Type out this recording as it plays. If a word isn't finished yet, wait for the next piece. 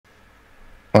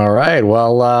All right.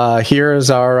 Well, here's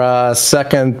our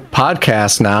second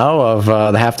podcast now of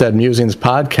the Half Dead Musings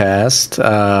podcast.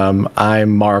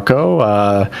 I'm Marco.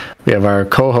 We have our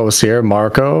co-host here,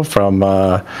 Marco, from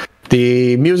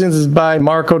the Musings by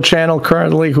Marco channel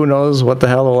currently. Who knows what the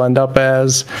hell it'll end up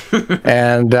as.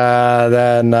 And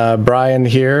then Brian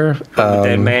here.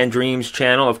 Dead Man Dreams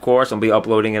channel, of course. I'll be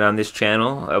uploading it on this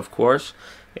channel, of course.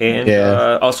 And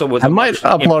also with I might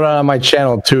upload it on my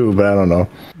channel too, but I don't know.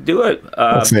 Do it.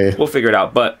 Let's see. We'll figure it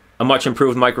out. But a much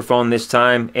improved microphone this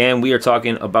time, and we are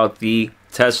talking about the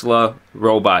Tesla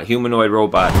robot, humanoid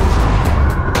robot.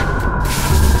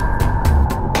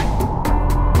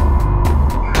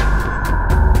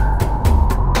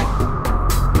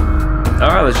 All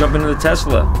right, let's jump into the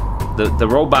Tesla, the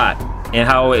robot, and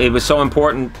how it was so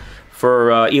important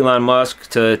for Elon Musk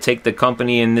to take the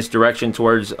company in this direction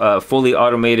towards fully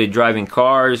automated driving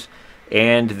cars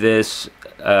and this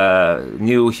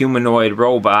new humanoid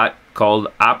robot called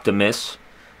Optimus,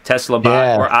 Tesla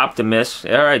bot or Optimus.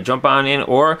 All right, jump on in.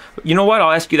 Or, you know what?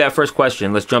 I'll ask you that first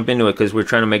question. Let's jump into it because we're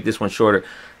trying to make this one shorter.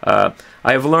 I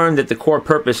have learned that the core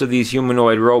purpose of these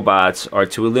humanoid robots are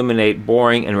to eliminate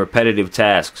boring and repetitive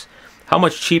tasks. How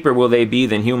much cheaper will they be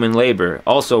than human labor?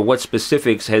 Also, what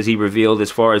specifics has he revealed as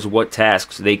far as what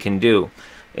tasks they can do?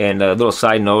 And a little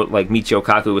side note, like Michio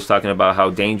Kaku was talking about how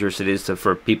dangerous it is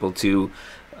for people to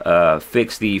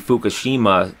fix the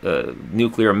Fukushima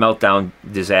nuclear meltdown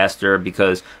disaster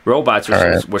because robots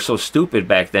were so stupid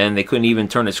back then they couldn't even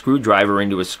turn a screwdriver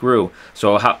into a screw.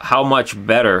 So how much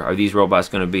better are these robots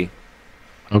going to be?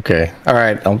 Okay. All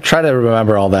right. I'll try to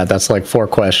remember all that. That's like 4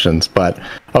 questions, but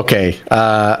okay.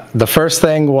 The first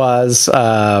thing was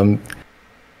the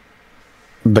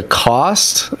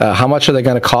cost. How much are they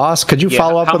going to cost? Could you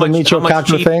follow up with the Michio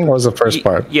Kaku thing? What was the first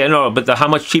part? Yeah, no, but how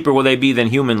much cheaper will they be than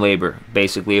human labor,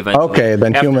 basically, eventually? Okay,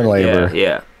 than human labor.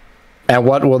 Yeah. And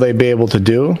what will they be able to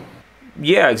do?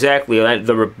 Yeah, exactly.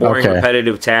 The boring,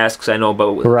 repetitive tasks, I know,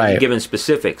 but given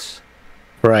specifics.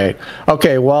 Right.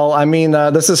 Okay. Well, I mean,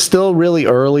 this is still really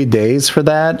early days for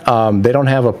that. They don't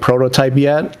have a prototype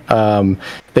yet.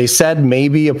 They said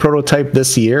maybe a prototype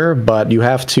this year, but you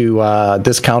have to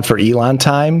discount for Elon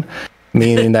time,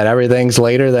 meaning that everything's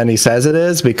later than he says it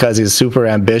is because he's super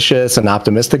ambitious and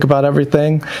optimistic about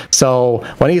everything. So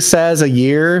when he says a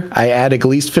year, I add at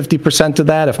least 50% to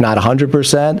that, if not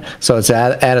 100%. So it's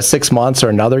at a 6 months or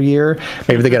another year.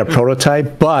 Maybe they get a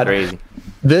prototype, but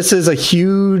this is a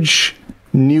huge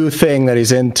new thing that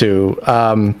he's into.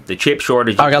 The chip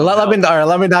shortage. Okay, let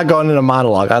me not go into a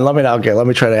monologue. Let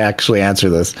me try to actually answer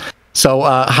this. So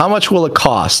how much will it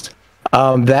cost?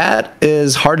 That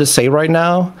is hard to say right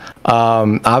now.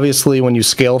 Obviously, when you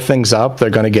scale things up, they're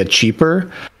going to get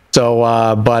cheaper. So,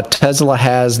 but Tesla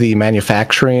has the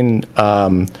manufacturing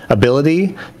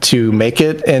ability to make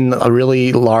it in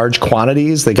really large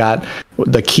quantities. They got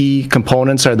the key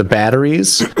components are the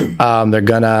batteries. They're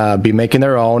gonna be making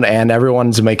their own, and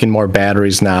everyone's making more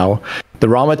batteries now. The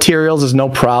raw materials is no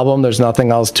problem. There's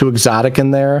nothing else too exotic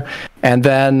in there. And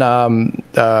then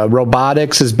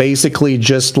robotics is basically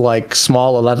just like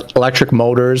small electric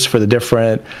motors for the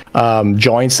different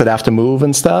joints that have to move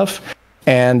and stuff.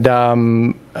 And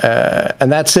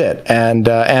that's it. And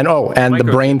the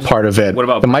brain part of it. What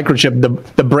about the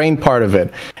microchip? The brain part of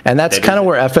it. And that's kind of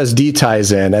where FSD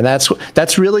ties in. And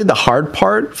that's really the hard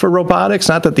part for robotics.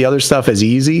 Not that the other stuff is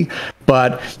easy,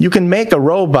 but you can make a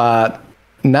robot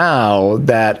now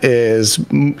that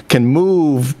can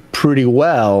move pretty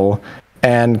well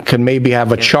and can maybe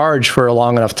have a charge for a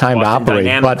long enough time to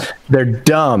operate. But they're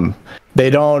dumb.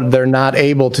 They're not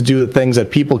able to do the things that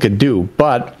people could do.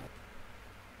 But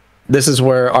this is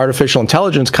where artificial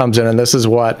intelligence comes in, and this is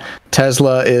what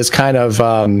Tesla is kind of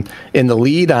in the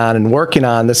lead on and working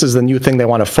on. This is the new thing they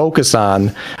want to focus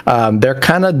on. They're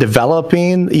kind of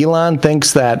developing. Elon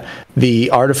thinks that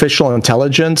the artificial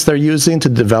intelligence they're using to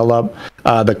develop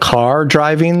the car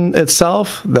driving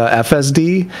itself, the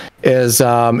FSD, is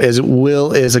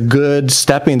a good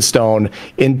stepping stone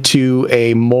into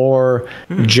a more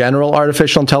general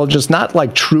artificial intelligence. Not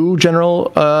like true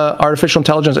general artificial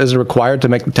intelligence is required to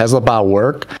make the Tesla bot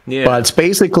work, but it's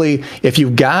basically if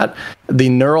you've got the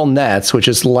neural nets, which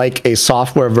is like a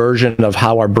software version of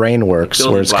how our brain works,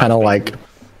 where it's kind of like.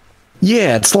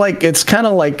 Yeah, it's kind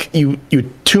of like you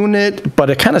tune it, but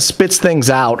it kind of spits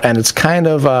things out, and it's kind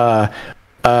of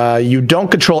you don't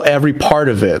control every part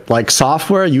of it. Like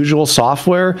usual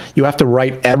software, you have to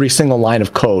write every single line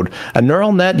of code. A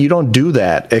neural net, you don't do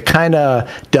that. It kind of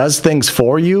does things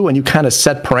for you, and you kind of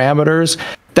set parameters.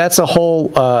 that's a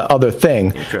whole other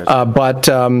thing.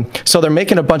 So they're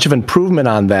making a bunch of improvement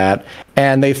on that,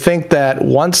 and they think that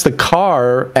once the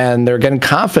car, and they're getting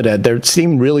confident, they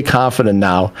seem really confident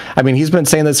now. I mean, he's been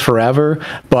saying this forever,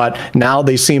 but now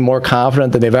they seem more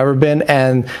confident than they've ever been,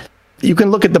 and you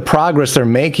can look at the progress they're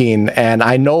making, and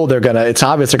I know it's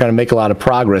obvious they're gonna make a lot of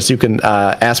progress. You can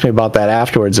ask me about that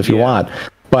afterwards if you want.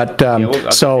 But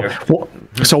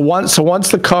so once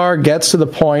the car gets to the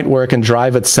point where it can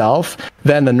drive itself,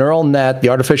 then the neural net, the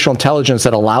artificial intelligence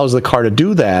that allows the car to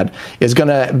do that, is going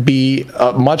to be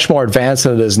much more advanced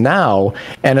than it is now.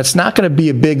 And it's not going to be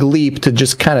a big leap to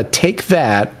just kind of take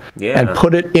that and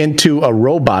put it into a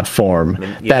robot form,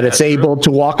 that it's able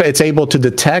to walk, it's able to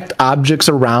detect objects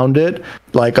around it,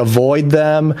 like avoid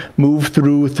them, move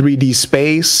through 3D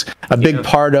space. A big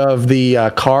part of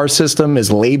the car system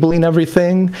is labeling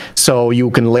everything, so you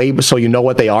can label, so you know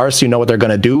what they are, so you know what they're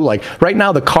going to do. Like right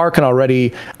now, the car can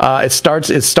already it's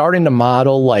starting to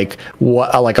model like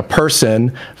a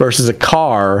person versus a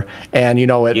car, and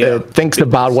it thinks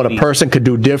about what a person could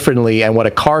do differently and what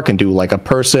a car can do. Like a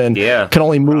person can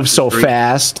only move so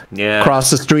fast, cross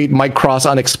the street, might cross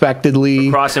unexpectedly,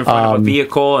 cross in front of a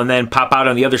vehicle, and then pop out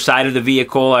on the other side of the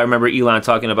vehicle. I remember Elon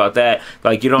talking about that.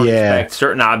 Like, you don't expect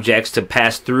certain objects to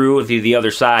pass through to the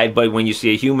other side, but when you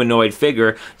see a humanoid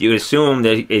figure, you assume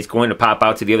that it's going to pop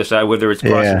out to the other side, whether it's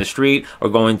crossing the street or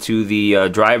going to the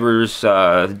driver's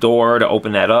door to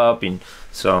open that up. And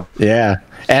so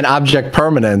and object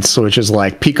permanence, which is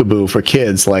like peekaboo for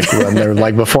kids, like when they're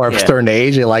like before a certain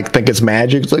age, they like think it's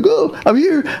magic. It's like, oh, I'm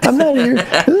here, I'm not here,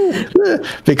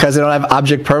 because they don't have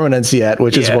object permanence yet,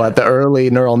 which is what the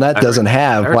early neural net doesn't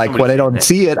have. Like when they don't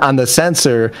see it on the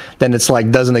sensor, then it's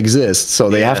like doesn't exist. So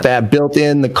they have to have built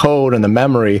in the code and the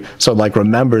memory, so it like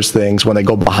remembers things when they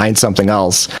go behind something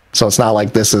else. So it's not like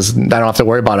I don't have to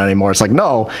worry about it anymore. It's like,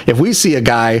 no, if we see a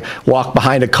guy walk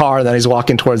behind a car and then he's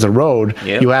walking towards the road,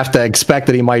 you have to expect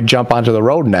that he might jump onto the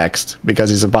road next because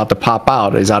he's about to pop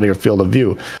out. He's out of your field of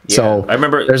view. So I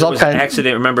remember there was an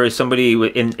accident. Remember somebody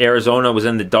in Arizona was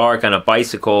in the dark on a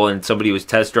bicycle, and somebody was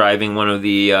test driving one of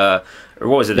the or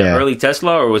what was it, the early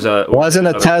Tesla, or was a wasn't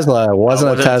a Tesla? It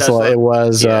wasn't a Tesla. It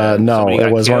was no,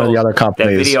 it was one of the other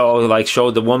companies. That video like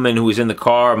showed the woman who was in the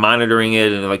car monitoring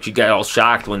it, and like she got all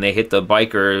shocked when they hit the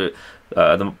biker,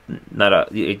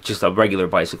 just a regular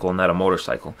bicycle, not a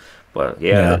motorcycle. But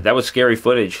that was scary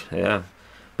footage.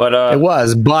 But it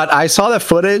was. But I saw the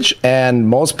footage, and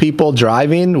most people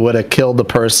driving would have killed the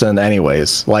person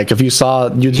anyways. Like if you saw,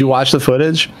 did you watch the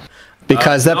footage?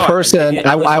 Because that person,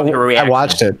 I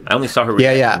watched it. I only saw her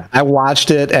reaction. Yeah, I watched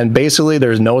it, and basically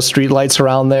there's no streetlights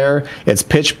around there. It's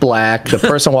pitch black. The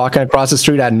person walking across the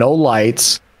street had no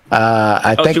lights.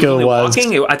 I think it was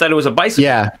walking? I thought it was a bicycle.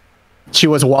 Yeah. She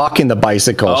was walking the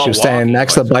bicycle. She was standing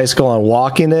next to the bicycle and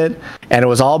walking it, and it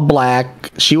was all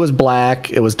black. She was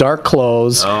black. It was dark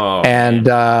clothes, and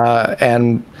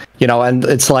and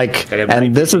it's like,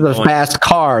 and this is a fast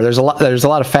car. There's a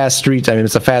lot of fast streets. I mean,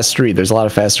 it's a fast street. There's a lot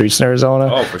of fast streets in Arizona.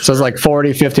 Oh, for sure. So it's like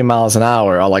 40, 50 miles an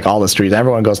hour, like all the streets.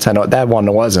 Everyone goes 10. That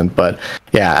one wasn't, but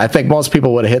yeah, I think most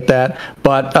people would have hit that.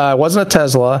 But it wasn't a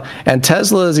Tesla, and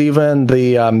Tesla is even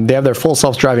they have their full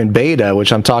self-driving beta,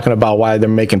 which I'm talking about why they're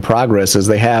making progress. Is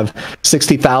they have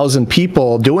 60,000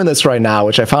 people doing this right now,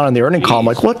 which I found on the earning call. I'm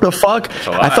like, what the fuck?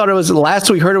 I thought it was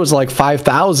last we heard it was like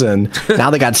 5,000.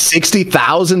 Now they got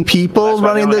 60,000 people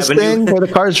running this thing where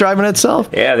the car's driving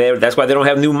itself. Yeah, that's why they don't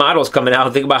have new models coming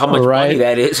out. Think about how much money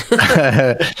that is.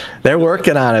 They're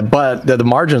working on it, but the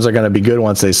margins are going to be good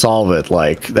once they solve it.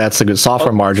 Like that's a good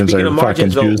software margins are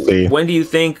fucking juicy. When do you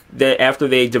think that after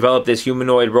they develop this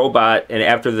humanoid robot and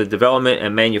after the development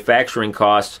and manufacturing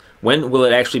costs, when will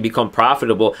it actually become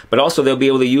profitable? But also they'll be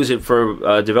able to use it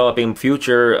for developing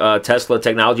future Tesla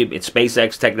technology,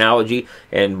 SpaceX technology,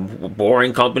 and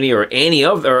Boring Company or any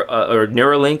other or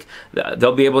Neuralink.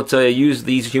 They'll be able to use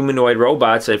these humanoid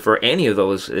robots for any of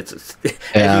those. It's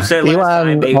as you said last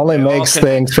Elon time, only makes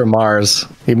things for Mars.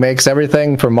 He makes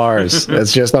everything for Mars.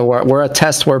 It's just we're a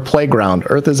test. We're a playground.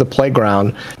 Earth is a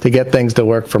playground to get things to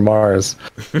work for Mars.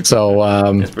 So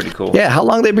that's pretty cool. Yeah, how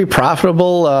long they be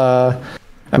profitable?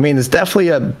 I mean, it's definitely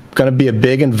going to be a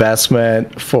big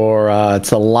investment for,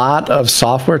 it's a lot of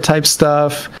software type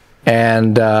stuff.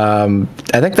 And I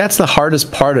think that's the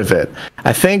hardest part of it.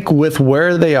 I think with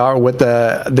where they are with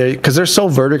because they're so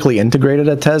vertically integrated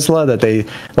at Tesla that they,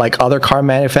 like other car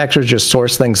manufacturers, just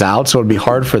source things out. So it'd be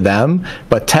hard for them.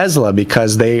 But Tesla,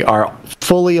 because they are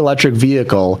fully electric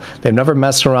vehicle, they've never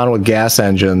messed around with gas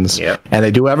engines, and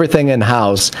they do everything in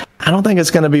house. I don't think it's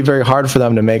going to be very hard for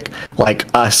them to make like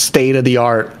a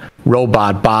state-of-the-art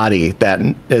robot body that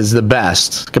is the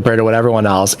best compared to what everyone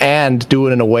else, and do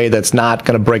it in a way that's not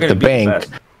going to break the bank,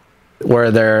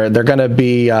 where they're going to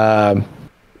be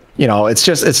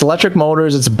it's electric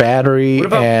motors, it's battery. What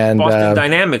about and Boston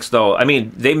Dynamics, though? I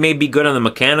mean, they may be good on the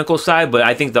mechanical side, but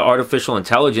I think the artificial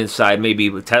intelligence side, maybe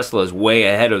Tesla is way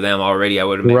ahead of them already, I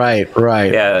would admit.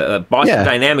 Right. Yeah, Boston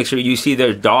Dynamics, you see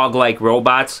their dog-like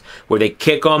robots where they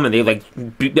kick them and they like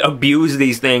abuse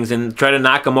these things and try to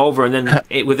knock them over, and then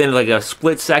within like a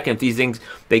split second, these things,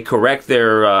 they correct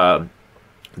their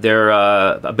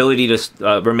ability to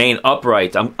remain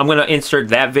upright. I'm going to insert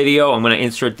that video. I'm going to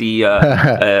insert the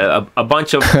a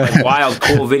bunch of like, wild,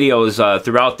 cool videos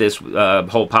throughout this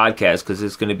whole podcast, because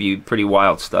it's going to be pretty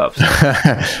wild stuff. So.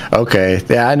 Okay,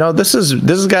 yeah, I know this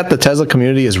has got the Tesla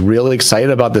community is really excited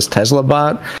about this Tesla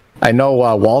bot. I know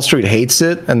Wall Street hates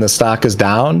it and the stock is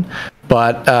down,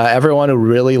 but everyone who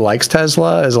really likes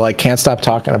Tesla is like, can't stop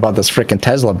talking about this freaking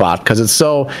Tesla bot, because it's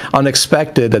so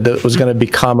unexpected that it was going to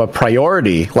become a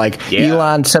priority. Like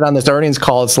Elon said on this earnings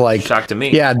call, it's like, shock to me.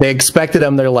 Yeah, they expected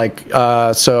him. They're like,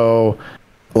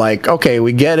 okay,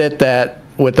 we get it that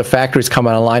with the factories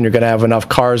coming online, you're going to have enough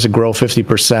cars to grow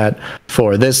 50%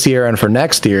 for this year and for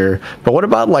next year. But what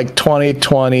about like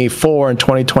 2024 and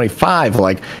 2025?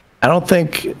 Like, I don't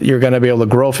think you're going to be able to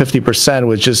grow 50%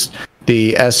 with just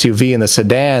the SUV and the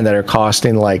sedan that are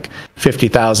costing like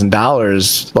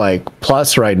 $50,000 like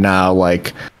plus right now,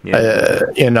 like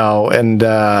and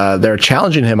they're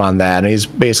challenging him on that, and he's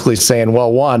basically saying,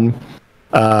 well, one,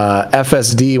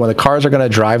 FSD, when the cars are going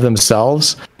to drive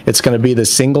themselves, it's going to be the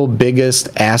single biggest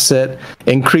asset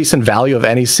increase in value of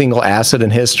any single asset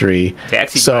in history.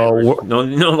 Taxi drivers no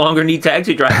longer need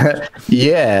taxi drivers.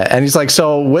 Yeah, and he's like,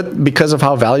 because of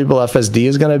how valuable FSD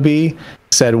is going to be,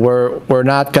 said we're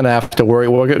not going to have to worry.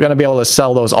 We're going to be able to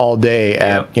sell those all day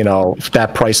at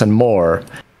that price and more.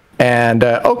 And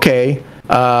okay.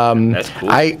 That's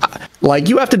cool.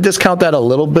 You have to discount that a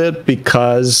little bit,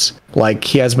 because like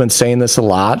he has been saying this a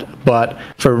lot, but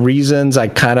for reasons I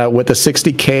kind of, with the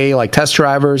 60K like test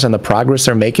drivers and the progress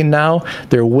they're making now,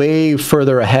 they're way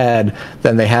further ahead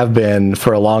than they have been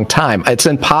for a long time. It's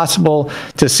impossible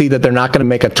to see that they're not going to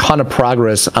make a ton of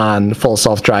progress on full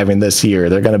self-driving this year.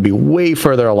 They're going to be way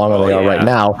further along than they are right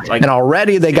now. And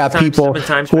already they got people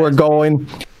who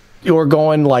are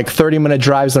going like 30-minute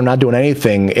drives. They're not doing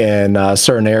anything in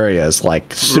certain areas,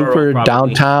 like super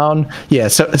downtown. Yeah,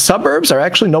 so suburbs are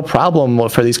actually no problem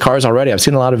for these cars already. I've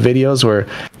seen a lot of videos where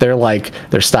they're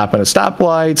stopping at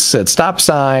stoplights, at stop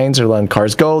signs, they're letting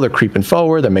cars go, they're creeping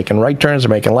forward, they're making right turns, they're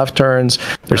making left turns,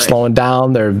 they're slowing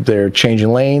down, they're changing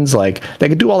lanes. Like, they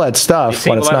could do all that stuff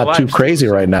when it's not too crazy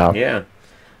right now. Yeah.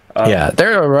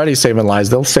 They're already saving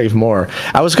lives. They'll save more.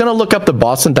 I was going to look up the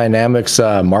Boston Dynamics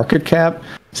market cap,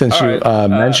 since you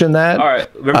mentioned that. All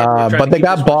right. Remember, but they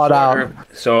got bought out.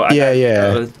 So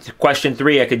question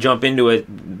 3, I could jump into it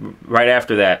right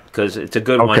after that, because it's a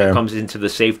good one. It comes into the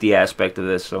safety aspect of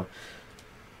this. So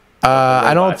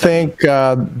I don't think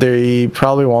they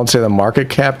probably won't say the market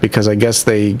cap, because I guess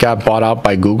they got bought out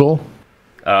by Google.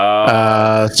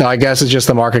 So I guess it's just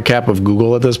the market cap of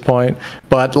Google at this point.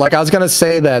 But like I was going to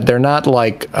say, that they're not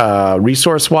like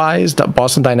resource-wise,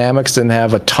 Boston Dynamics didn't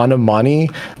have a ton of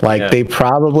money. Like they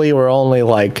probably were only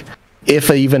like, if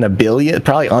even $1 billion,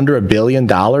 probably under $1 billion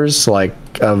like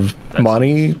of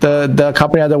money the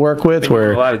company had to work with,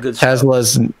 where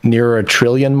Tesla's near $1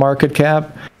 trillion market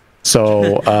cap.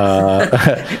 So,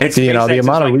 the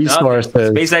amount of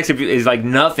resources. SpaceX is like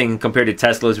nothing compared to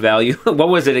Tesla's value. What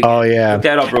was it again? Oh, yeah. Look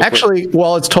that up real quick.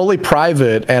 Well, it's totally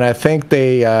private, and I think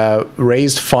they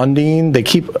raised funding. They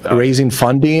keep raising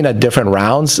funding at different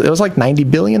rounds. It was like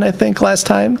 $90 billion, I think, last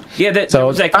time. Yeah, there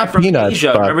was that guy from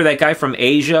Asia. Remember that guy from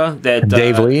Asia?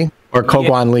 Dave Lee? Or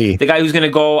Koguan Lee. The guy who's going to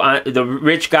go on, the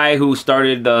rich guy who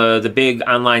started the big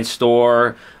online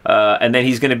store, and then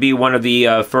he's going to be one of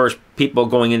the first people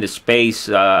going into space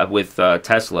with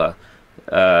Tesla.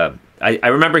 I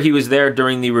remember he was there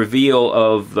during the reveal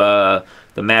of the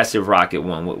massive rocket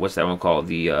one. What's that one called?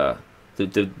 The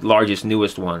largest,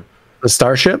 newest one. The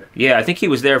Starship? Yeah, I think he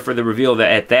was there for the reveal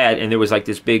at that, and there was like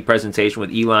this big presentation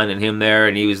with Elon and him there,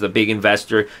 and he was the big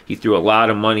investor. He threw a lot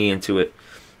of money into it.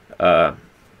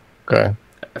 Okay.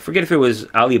 I forget if it was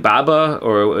Alibaba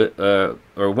or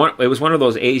one. It was one of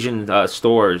those Asian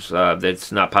stores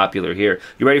that's not popular here.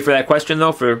 You ready for that question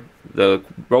though, for the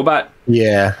robot?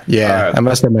 Yeah. I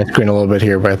messed up my screen a little bit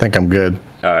here, but I think I'm good.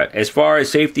 As far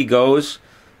as safety goes,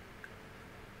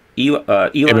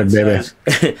 Elon says,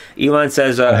 Elon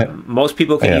says most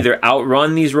people can either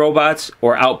outrun these robots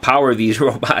or outpower these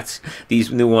robots,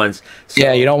 these new ones. So,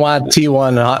 yeah, you don't want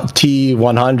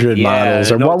T100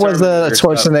 models. Or what was the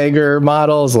Schwarzenegger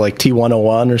models, like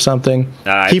T101 or something?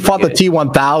 He fought the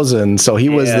T1000, so he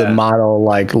was the model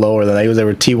like lower than they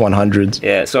were T100s.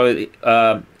 Yeah, so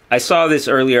I saw this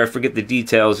earlier. I forget the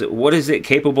details. What is it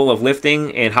capable of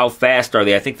lifting, and how fast are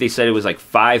they? I think they said it was like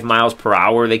 5 miles per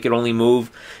hour they could only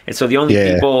move. And so the only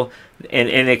people, and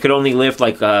it could only lift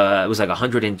like, it was like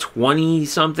 120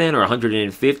 something or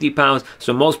 150 pounds.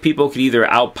 So most people could either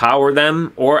outpower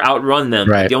them or outrun them.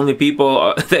 Right. The only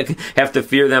people that have to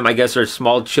fear them, I guess, are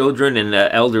small children and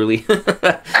elderly.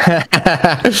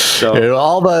 So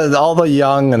all the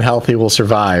young and healthy will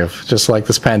survive, just like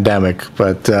this pandemic.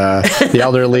 But the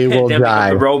elderly will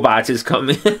die. The robots is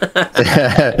coming.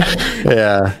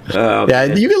 Yeah. Oh, yeah.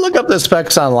 man. You can look up the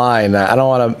specs online. I don't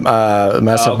want to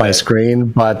mess up my screen,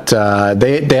 but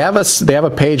they have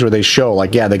a page where they show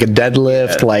like they could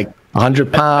deadlift like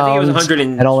 100 pounds. I think it was 100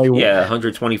 and only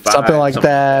 125, something like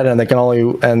that, and they can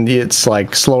only, and it's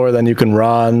like slower than you can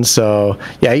run. So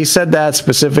yeah, he said that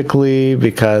specifically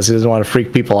because he doesn't want to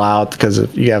freak people out, because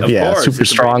if you have super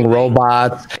strong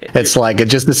robots, it's like it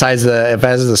just decides if it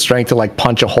has the strength to like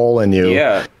punch a hole in you.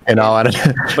 Yeah. You know, and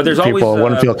but there's people always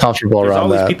wouldn't feel comfortable there's around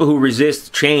always that. people who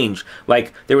resist change.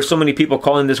 Like there were so many people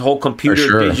calling this whole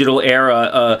computer digital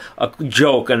era a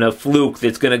joke and a fluke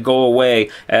that's going to go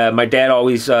away. My dad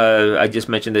always, I just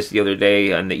mentioned this the other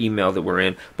day on the email that we're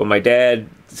in, but my dad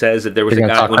says that there was You're a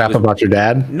guy. Talk crap about your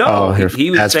dad? No,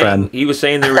 he was saying he was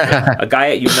saying there was a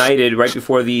guy at United right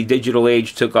before the digital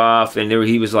age took off, and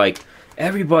he was like,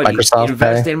 everybody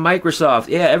invest in Microsoft.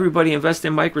 Yeah, everybody invest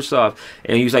in Microsoft.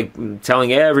 And he was like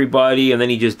telling everybody, and then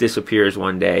he just disappears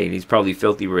one day, and he's probably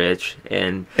filthy rich.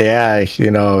 And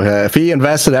if he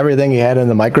invested everything he had in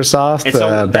the Microsoft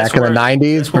back in the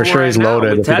 90s, for sure he's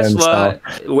loaded. If Tesla,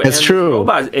 it's true.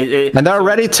 Robots, and they're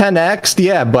already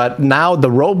 10x, but now the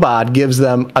robot gives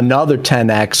them another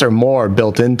 10x or more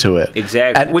built into it.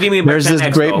 Exactly. And what do you mean by 10x? There's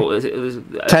this great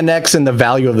 10x in the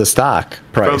value of the stock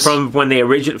price. From when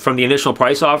from the initial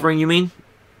price offering, you mean?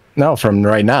 No, from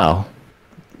right now.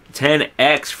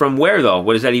 10x from where though?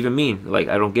 What does that even mean? Like,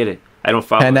 I don't get it. I don't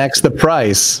follow. 10x the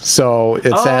price, so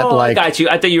it's at like. I got you.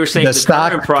 I thought you were saying the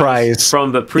stock price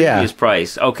from the previous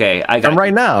price. Okay, I got from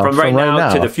right now. From right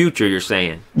now to the future, you're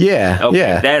saying. Yeah,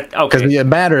 Because it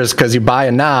matters, because you buy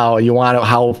it now, you want it,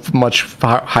 how much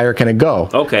higher can it go?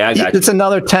 Okay, I got It's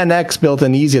another 10x built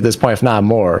in easy at this point, if not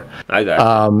more. I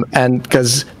got you. And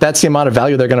because that's the amount of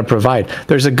value they're going to provide.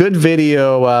 There's a good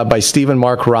video by Stephen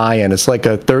Mark Ryan. It's like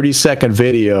a 30-second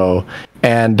video.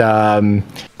 And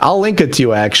I'll link it to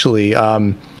you, actually.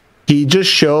 He just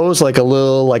shows like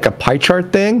a pie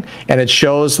chart thing, and it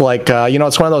shows like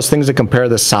it's one of those things that compare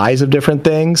the size of different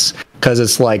things, because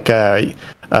it's like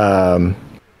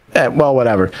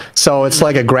whatever. So it's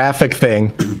like a graphic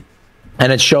thing,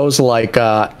 and it shows like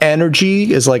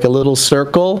energy is like a little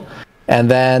circle,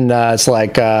 and then it's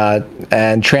like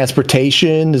and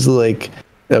transportation is like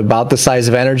about the size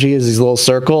of energy, is these little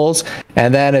circles,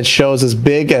 and then it shows this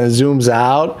big, and it zooms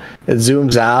out, and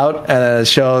then it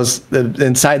shows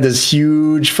inside this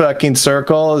huge fucking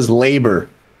circle is labor.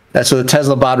 That's what the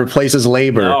Tesla bot replaces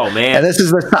labor. Oh man! And this is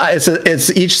the size. It's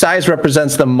each size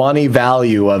represents the money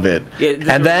value of it. Yeah,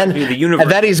 and then he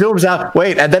zooms out.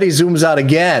 Wait, and then he zooms out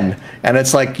again, and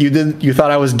it's like you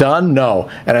thought I was done? No,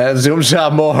 and it zooms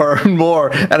out more and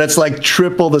more, and it's like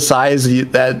triple the size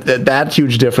that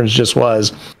huge difference just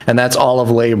was, and that's all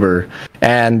of labor.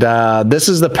 And this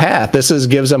is the path.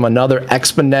 Gives them another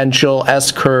exponential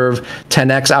S-curve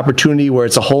 10x opportunity, where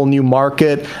it's a whole new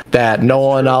market that no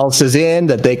one else is in,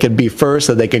 that they could be first,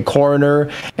 that they could corner,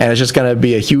 and it's just going to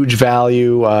be a huge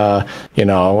value.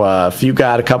 If you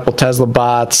got a couple Tesla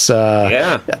bots,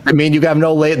 I mean, you have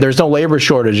there's no labor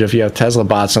shortage if you have Tesla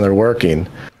bots and they're working.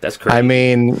 That's crazy. I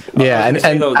mean,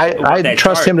 I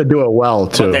trust him to do it well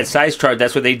too. That size chart,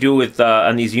 that's what they do with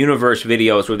on these universe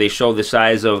videos, where they show the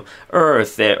size of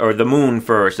Earth or the moon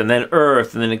first, and then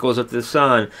Earth, and then it goes up to the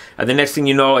sun, and the next thing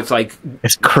you know, it's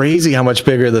crazy how much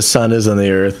bigger the sun is than the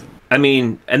Earth. I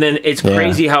mean, and then it's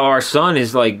crazy how our sun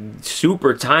is like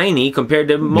super tiny compared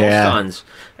to most suns.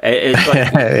 It's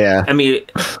like, I mean,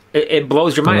 it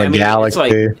blows your mind. I mean, galaxy.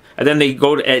 It's like, and then they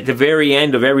go at the very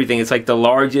end of everything. It's like the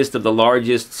largest of the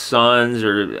largest suns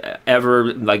or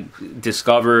ever like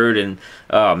discovered, and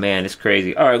oh man, it's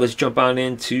crazy. All right, let's jump on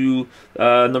into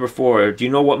number 4. Do you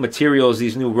know what materials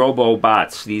these new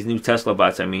robo-bots, these new Tesla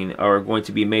bots, I mean, are going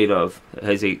to be made of?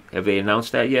 Have they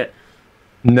announced that yet?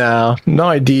 No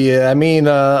idea. I mean,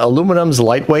 aluminum's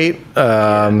lightweight,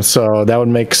 so that would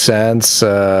make sense.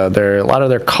 A lot of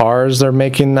their cars they're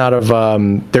making out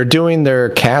of. They're doing their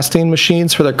casting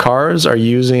machines for their cars are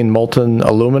using molten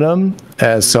aluminum.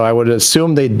 So I would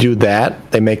assume they do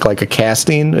that. They make like a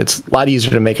casting. It's a lot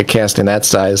easier to make a casting that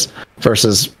size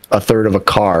versus a third of a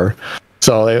car.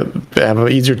 So they have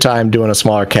an easier time doing a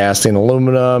smaller casting.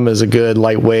 Aluminum is a good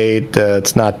lightweight.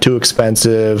 It's not too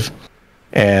expensive.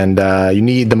 And you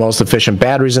need the most efficient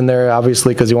batteries in there,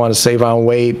 obviously, because you want to save on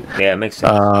weight. Yeah, it makes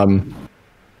sense.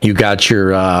 You got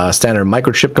your standard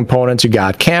microchip components. You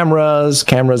got cameras.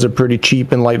 Cameras are pretty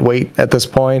cheap and lightweight at this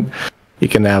point. You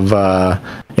can have,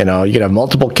 you can have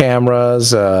multiple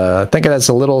cameras. I think it has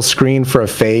a little screen for a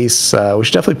face. We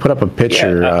should definitely put up a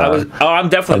picture. Yeah, I'm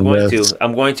definitely going to.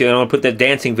 I'm going to. And I'm going to put the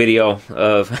dancing video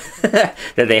of that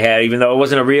they had, even though it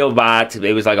wasn't a real bot.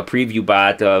 It was like a preview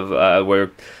bot of where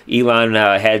Elon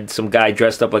had some guy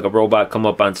dressed up like a robot come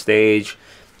up on stage.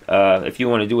 If you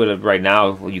want to do it right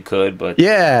now, well, you could. But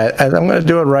yeah, I'm going to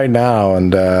do it right now,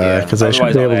 and because I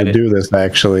should be able to do this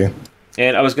actually.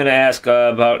 And I was going to ask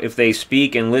about if they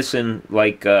speak and listen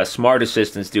like smart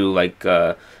assistants do, like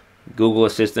Google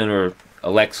Assistant or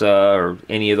Alexa or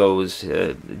any of those.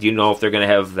 Do you know if they're going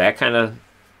to have that kind of...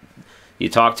 You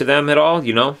talk to them at all,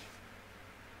 you know?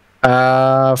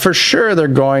 For sure they're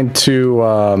going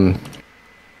to...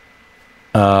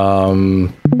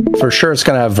 for sure it's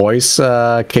going to have voice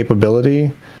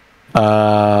capability.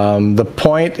 The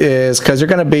point is, because you're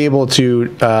going to be able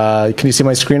to... can you see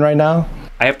my screen right now?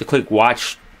 I have to click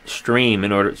watch stream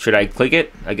in order. Should I click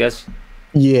it? I guess.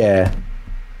 Yeah.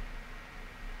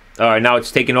 All right. Now it's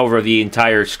taken over the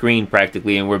entire screen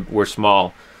practically, and we're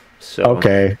small. So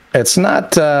okay. It's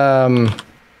not.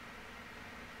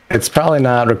 It's probably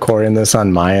not recording this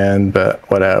on my end, but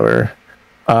whatever.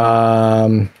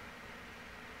 Yeah.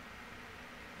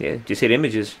 Just hit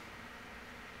images.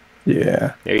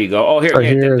 Yeah. There you go. Oh, here. So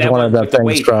here's one of the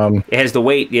things from... It has the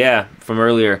weight, yeah, from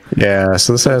earlier. Yeah,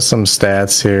 so this has some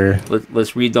stats here.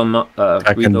 Let's read them.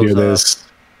 I can do this.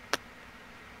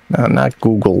 No, not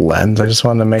Google Lens. I just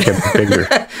wanted to make it bigger.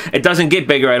 It doesn't get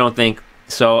bigger, I don't think.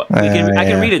 So I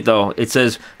can read it, though. It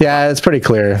says... Yeah, it's pretty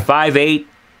clear. 5'8"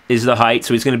 is the height,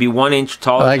 so he's going to be 1 inch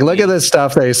taller. Like, look at this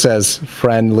stuff that it says,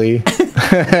 friendly.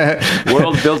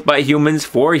 World built by humans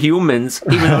for humans,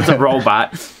 even though it's a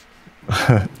robot.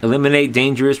 Eliminate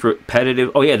dangerous,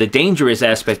 repetitive... Oh, yeah, the dangerous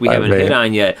aspect we haven't hit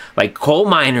on yet. Like coal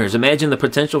miners. Imagine the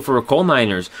potential for coal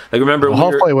miners. Like, remember... Well,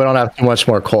 hopefully we don't have too much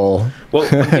more coal. Well,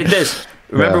 look at this.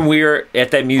 Remember we were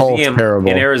at that museum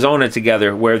in Arizona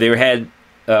together where they had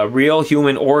real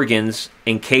human organs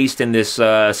encased in this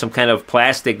some kind of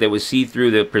plastic that was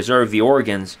see-through to preserve the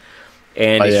organs.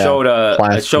 And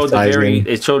it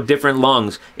showed different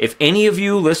lungs. If any of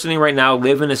you listening right now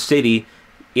live in a city...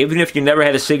 Even if you never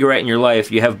had a cigarette in your life,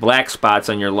 you have black spots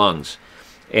on your lungs.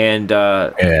 And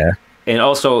and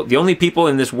also, the only people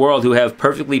in this world who have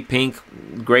perfectly pink,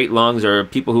 great lungs are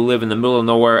people who live in the middle of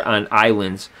nowhere on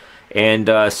islands. And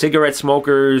cigarette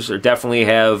smokers definitely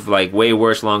have like way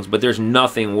worse lungs, but there's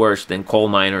nothing worse than coal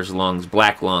miners' lungs,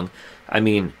 black lung. I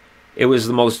mean, it was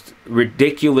the most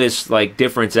ridiculous like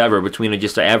difference ever between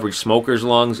just an average smoker's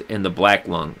lungs and the black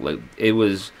lung. Like it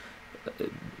was...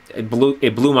 It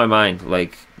blew my mind.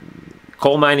 Like,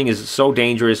 coal mining is so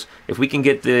dangerous. If we can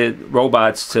get the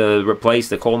robots to replace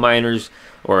the coal miners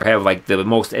or have like the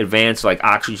most advanced like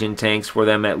oxygen tanks for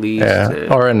them at least.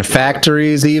 Or in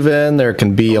factories even, there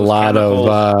can be a lot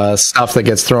of stuff that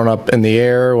gets thrown up in the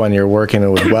air when you're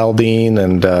working with welding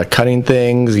and cutting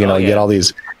things. You get all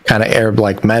these kind of air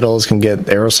like metals can get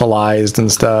aerosolized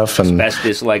and stuff. And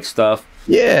asbestos like stuff.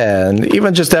 Yeah, and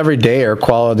even just everyday air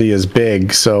quality is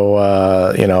big.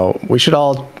 So, we should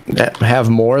all have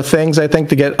more things, I think,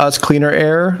 to get us cleaner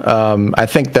air. I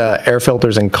think the air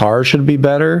filters in cars should be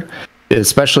better,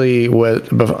 especially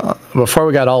before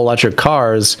we got all electric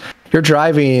cars. You're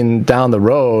driving down the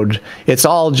road, it's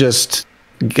all just...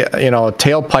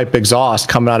 tailpipe exhaust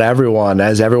coming out of everyone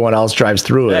as everyone else drives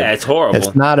through it. Yeah, it's horrible.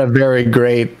 It's not a very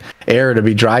great air to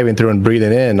be driving through and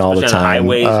breathing in all the time.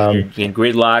 Highways, you're in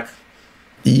gridlock.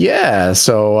 Yeah,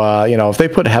 so if they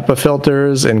put HEPA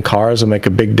filters in cars, it'll make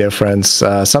a big difference.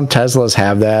 Some Teslas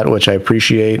have that, which I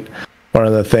appreciate. One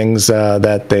of the things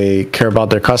that they care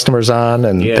about their customers on,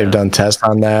 and they've done tests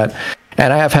on that.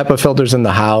 And I have HEPA filters in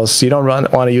the house. You don't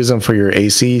want to use them for your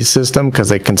AC system because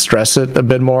they can stress it a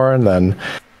bit more, and then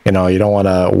you don't want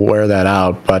to wear that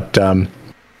out. But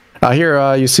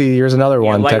here you see, here's another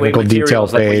one, technical detail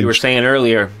page. Like what you were saying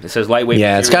earlier, it says lightweight.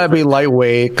 Yeah, it's got to be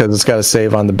lightweight because it's got to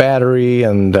save on the battery,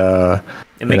 and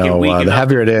And make it weak the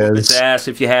heavier it enough to is, its ass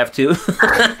if you have to.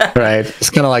 right? It's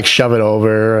gonna like shove it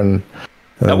over and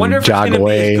I wonder if it's jog going to be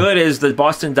away. as good as the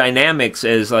Boston Dynamics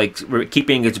as like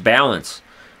keeping its balance.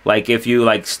 Like if you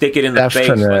like stick it in the face,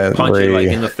 like punch it like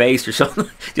in the face or something,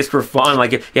 just for fun.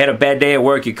 Like if you had a bad day at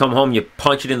work, you come home, you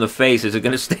punch it in the face. Is it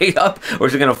going to stay up or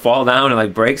is it going to fall down and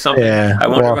like break something? Yeah.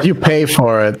 Well, if you pay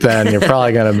for it, then you're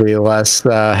probably going to be less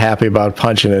happy about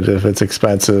punching it if it's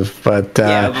expensive. But,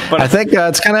 I think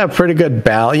it's going to have pretty good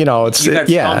balance. You know, it's you got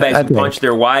scumbags who punch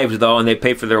their wives though, and they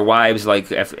pay for their wives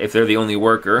like if they're the only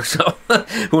worker. So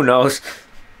who knows?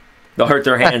 They'll hurt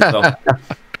their hands though.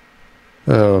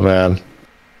 Oh man.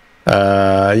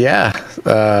 I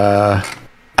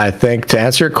think to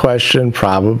answer your question,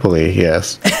 probably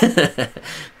yes.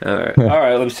 All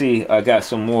right. Let me see. I got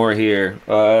some more here.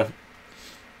 I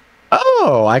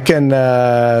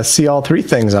can see all three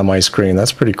things on my screen.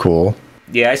 That's pretty cool.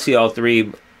 Yeah, I see all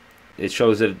three. It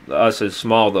shows that us is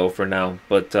small though for now,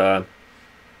 but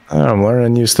I'm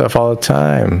learning new stuff all the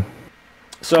time.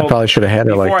 So I probably should have had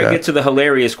it like that. Before I get to the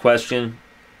hilarious question.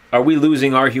 Are we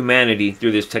losing our humanity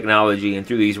through this technology and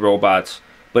through these robots?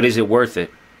 But is it worth it?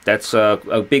 That's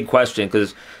a big question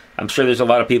because I'm sure there's a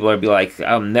lot of people that would be like,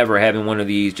 I'm never having one of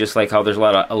these, just like how there's a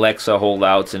lot of Alexa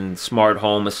holdouts and smart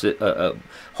home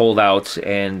holdouts.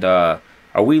 And are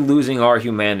we losing our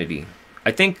humanity?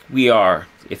 I think we are.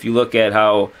 If you look at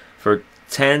how for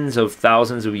tens of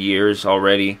thousands of years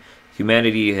already,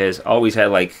 humanity has always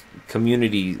had like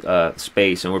community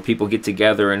space and where people get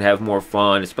together and have more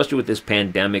fun, especially with this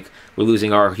pandemic. We're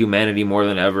losing our humanity more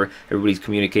than ever. Everybody's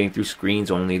communicating through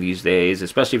screens only these days,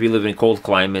 especially if you live in cold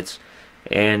climates.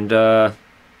 And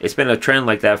it's been a trend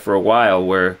like that for a while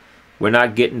where we're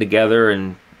not getting together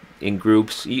and in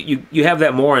groups. You have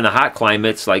that more in the hot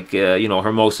climates like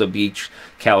Hermosa Beach,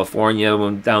 California,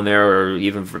 down there, or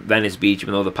even Venice Beach,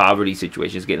 even though the poverty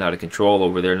situation is getting out of control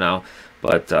over there now.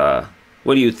 But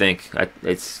what do you think?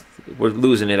 We're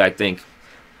losing it, I think.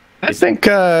 I think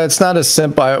it's not as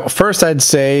simple. First, I'd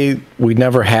say we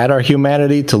never had our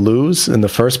humanity to lose in the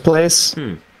first place.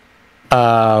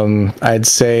 I'd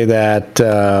say that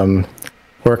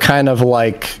we're kind of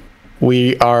like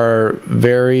we are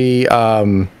very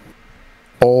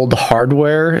old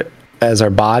hardware as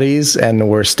our bodies, and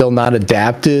we're still not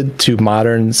adapted to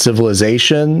modern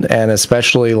civilization, and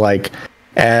especially like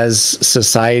as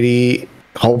society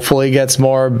hopefully gets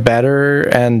more better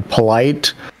and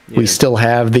polite, we still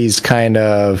have these kind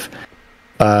of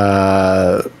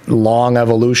long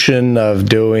evolution of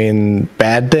doing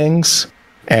bad things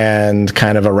and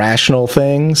kind of irrational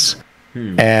things.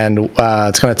 And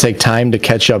it's going to take time to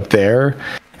catch up there.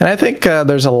 And I think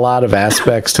there's a lot of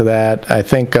aspects to that. I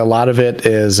think a lot of it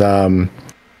is I'm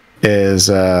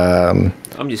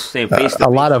just saying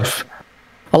face-to-face.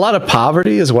 A lot of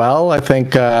poverty as well. I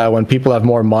think when people have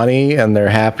more money and they're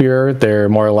happier, they're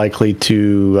more likely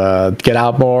to get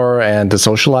out more and to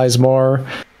socialize more.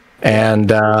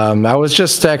 And I was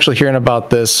just actually hearing about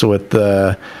this with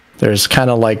there's kind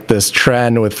of like this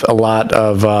trend with a lot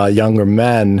of younger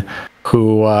men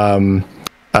who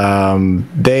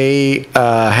they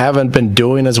haven't been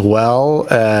doing as well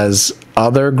as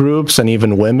other groups and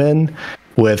even women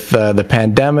with the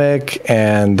pandemic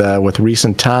and with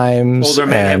recent times. Older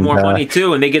men have more money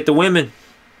too, and they get the women.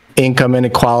 Income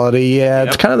inequality,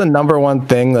 it's kind of the number one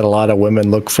thing that a lot of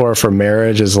women look for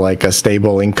marriage is like a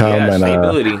stable income and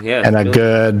a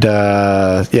good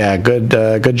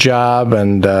job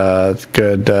and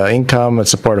good income and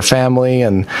support a family.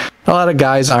 And a lot of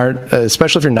guys aren't,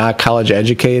 especially if you're not college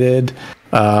educated.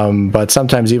 But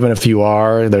sometimes even if you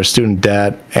are, there's student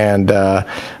debt, and a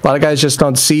lot of guys just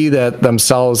don't see that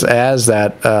themselves as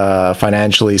that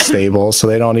financially stable, so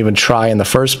they don't even try in the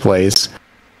first place.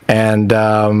 And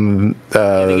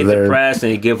they get depressed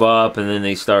and they give up, and then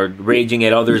they start raging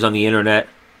at others on the internet.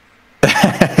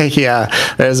 Yeah,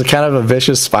 there's a kind of a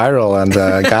vicious spiral, and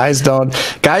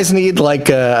guys need like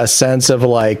a sense of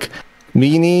like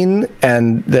meaning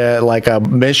and like a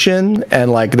mission,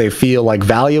 and like they feel like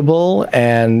valuable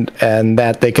and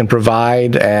that they can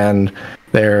provide, and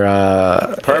they're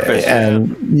purpose.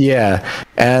 And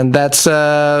and that's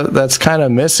kind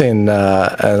of missing in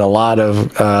a lot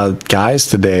of guys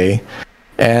today.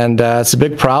 And it's a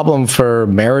big problem for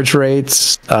marriage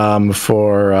rates,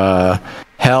 for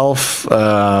health,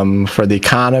 for the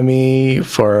economy,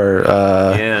 for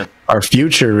our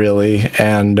future, really.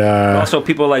 And also,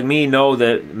 people like me know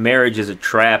that marriage is a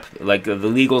trap, like the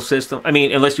legal system. I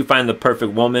mean, unless you find the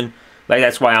perfect woman, like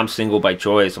that's why I'm single by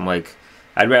choice. I'm like,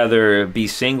 I'd rather be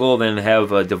single than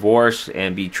have a divorce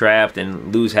and be trapped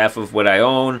and lose half of what I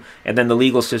own. And then the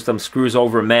legal system screws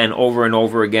over men over and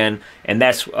over again. And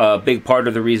that's a big part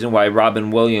of the reason why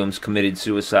Robin Williams committed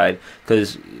suicide,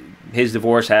 because his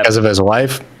divorce happened. Because of his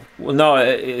wife? Well,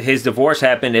 no, his divorce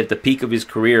happened at the peak of his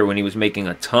career when he was making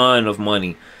a ton of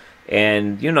money.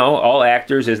 And, you know, all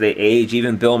actors as they age,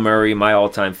 even Bill Murray, my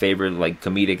all-time favorite, like,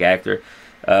 comedic actor,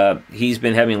 he's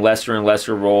been having lesser and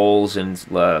lesser roles, and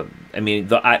I mean,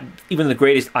 even the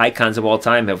greatest icons of all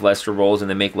time have lesser roles, and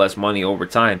they make less money over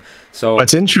time. So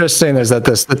what's interesting is that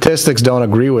the statistics don't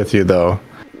agree with you, though.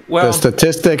 Well, the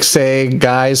statistics say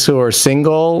guys who are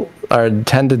single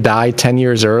tend to die 10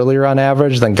 years earlier on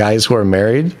average than guys who are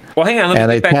married. Well, hang on,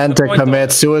 and they tend to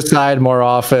commit suicide more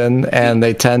often, and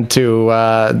they tend to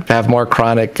have more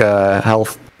chronic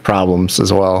health problems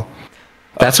as well.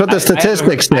 That's what the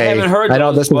statistics say. I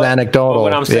know this is anecdotal.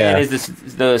 What I'm saying is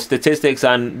the statistics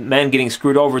on men getting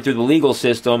screwed over through the legal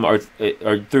system are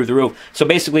through the roof. So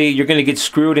basically, you're going to get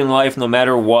screwed in life no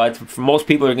matter what. For most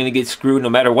people, are going to get screwed no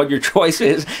matter what your choice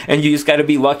is, and you just got to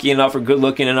be lucky enough or good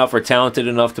looking enough or talented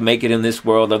enough to make it in this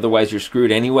world. Otherwise, you're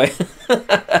screwed anyway.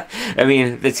 I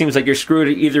mean, it seems like you're screwed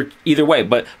either way.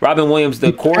 But Robin Williams,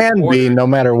 the court can be no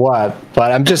matter what.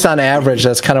 But I'm just on average.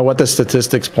 That's kind of what the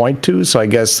statistics point to. So I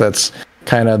guess that's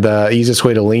kind of the easiest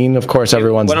way to lean. Of course,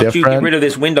 everyone's different. Why don't you get rid of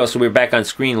this window so we're back on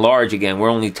screen large again?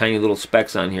 We're only tiny little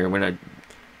specks on here.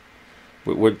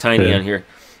 We're tiny on here.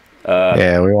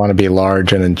 Yeah, we want to be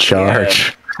large and in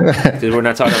charge. Because we're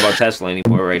not talking about Tesla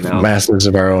anymore right now. Masters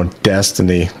of our own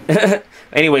destiny.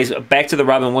 Anyways, back to the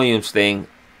Robin Williams thing.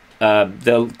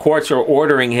 The courts are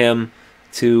ordering him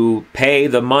to pay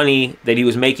the money that he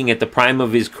was making at the prime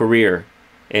of his career.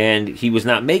 And he was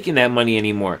not making that money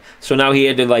anymore. So now he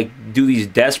had to like do these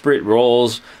desperate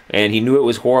roles, and he knew it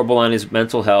was horrible on his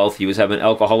mental health. He was having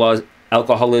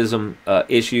alcoholism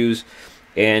issues,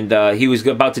 and he was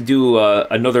about to do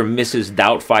another Mrs.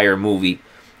 Doubtfire movie.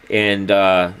 And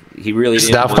he really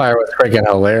didn't. Doubtfire was freaking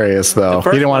hilarious, though.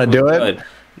 He didn't want to do it.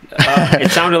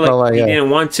 It sounded like he didn't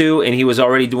want to, and he was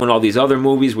already doing all these other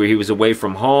movies where he was away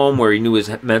from home, where he knew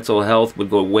his mental health would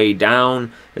go way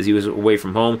down as he was away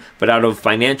from home. But out of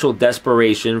financial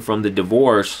desperation from the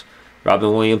divorce,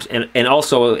 Robin Williams, and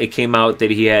also it came out that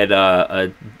he had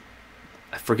I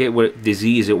forget what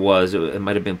disease it was. It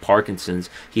might have been Parkinson's.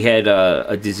 He had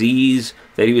a disease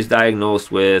that he was diagnosed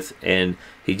with, and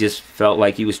he just felt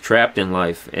like he was trapped in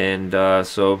life. And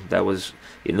so that was.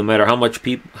 No matter how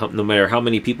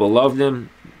many people loved him,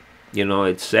 you know,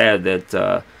 it's sad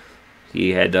that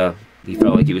he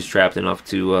felt like he was trapped enough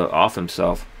to off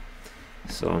himself.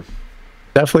 So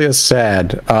definitely is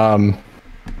sad.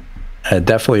 It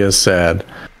definitely is sad.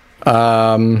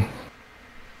 Yeah,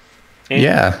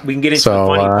 we can get into the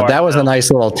funny part. That was a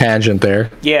nice little tangent there.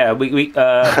 Yeah, we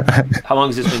how long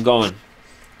has this been going?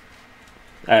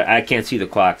 I can't see the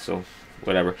clock, so.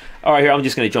 Whatever. All right, here, I'm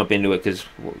just going to jump into it because...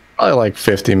 Probably like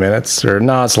 50 minutes. Or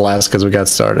no, it's less because we got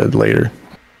started later.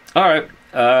 All right.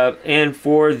 And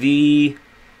for the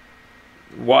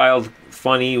wild,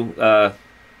 funny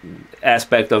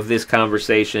aspect of this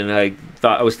conversation, I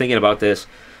was thinking about this.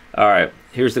 All right,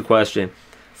 here's the question.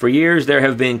 For years, there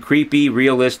have been creepy,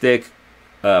 realistic,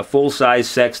 full-size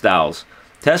sex dolls.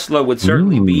 Tesla would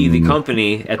certainly be the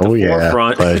company at the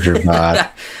forefront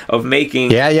of making.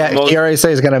 He already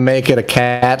said he's going to make it a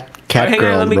cat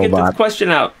girl. Let me get the question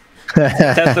out.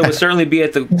 Tesla would certainly be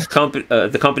at the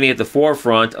company at the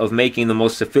forefront of making the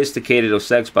most sophisticated of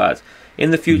sex bots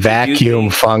in the future. Vacuum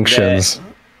functions.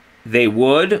 They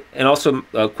would, and also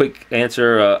a quick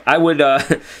answer. I would.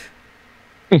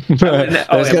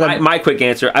 My quick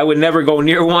answer, I would never go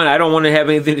near one. I don't want to have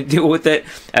anything to do with it.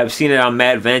 I've seen it on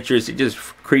Mad Ventures. It just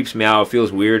creeps me out. It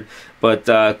feels weird. But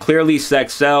clearly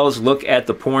sex sells. Look at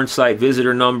the porn site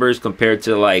visitor numbers compared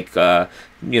to like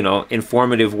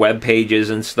informative web pages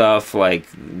and stuff. Like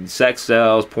sex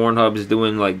sells. Pornhub is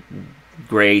doing like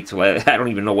great. I don't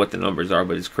even know what the numbers are,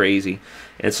 but it's crazy.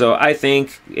 And so I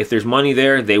think if there's money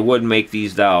there, they would make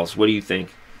these dolls. What do you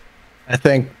think? I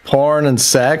think porn and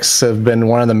sex have been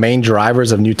one of the main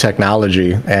drivers of new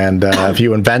technology. And if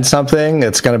you invent something,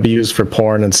 it's going to be used for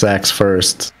porn and sex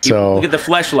first. So look at the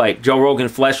Fleshlight, Joe Rogan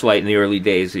Fleshlight in the early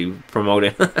days. He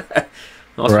promoted.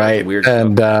 Right. Weird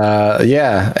and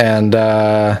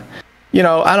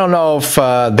I don't know if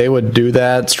they would do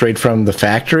that straight from the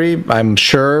factory. I'm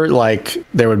sure like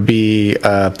there would be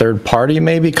a third party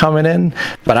maybe coming in,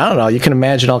 but I don't know. You can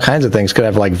imagine all kinds of things. Could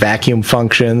have like vacuum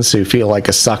functions, so you feel like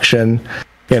a suction.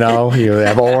 You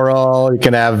have oral, you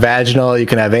can have vaginal, you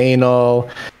can have anal.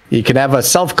 You can have a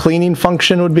self-cleaning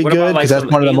function would be What good, about, like, because that's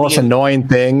some one of the most alien- annoying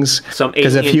things. Some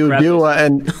Because if you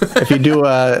alien do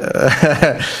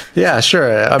yeah,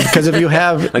 sure. Because if you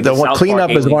have Like the the South Park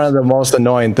cleanup is one aliens. of the most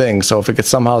annoying things. So if it could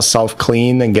somehow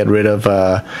self-clean and get rid of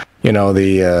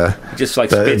Just like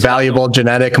the spits out valuable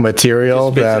genetic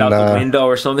material, spits it then out the window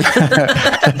or something.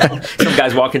 Some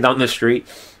guy's walking down the street.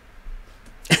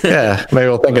 yeah, maybe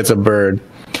we'll think it's a bird.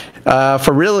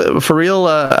 For real,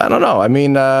 I don't know. I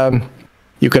mean,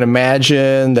 you can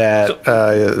imagine that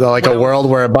like a world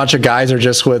where a bunch of guys are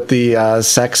just with the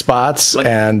sex bots, Like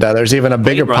and there's even a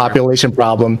bigger Runner. population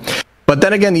problem. But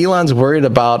then again, Elon's worried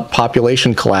about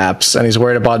population collapse, and he's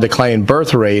worried about declining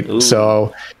birth rate. Ooh.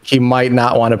 So he might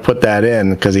not want to put that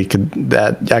in, because I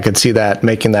could see that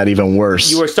making that even worse.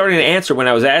 You were starting to answer when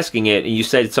I was asking it, and you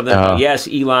said something about, yes,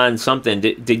 Elon something.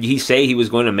 Did he say he was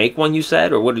going to make one, you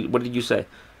said? Or what did you say?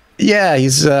 Yeah,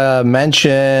 he's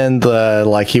mentioned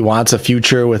like he wants a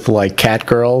future with like cat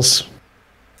girls.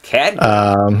 Cat?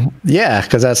 Yeah,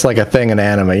 because that's like a thing in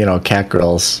anime, cat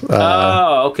girls.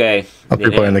 Oh, okay.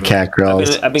 People into cat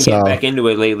girls. I've been getting back into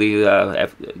it lately.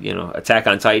 Attack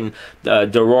on Titan,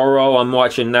 Dororo I'm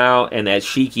watching now, and that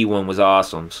Shiki one was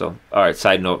awesome. So, all right.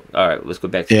 Side note. All right, let's go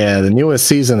back to the newest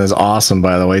season is awesome.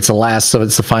 By the way, it's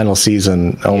the final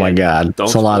season. Oh my god,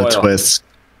 it's a lot of twists.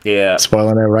 Yeah,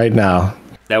 spoiling it right now.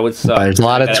 That would suck. There's a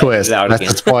lot of twists. That's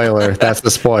the spoiler. That's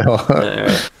the spoil.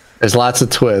 Right. There's lots of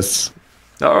twists.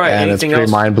 All right. And anything it's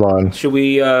pretty else? Mind blowing. Should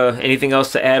we? Anything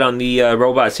else to add on the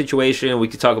robot situation? We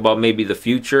could talk about maybe the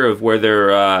future of where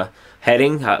they're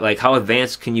heading. How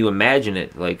advanced can you imagine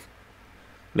it? Like,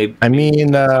 maybe. I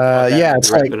mean,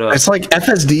 it's like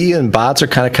FSD and bots are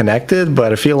kind of connected,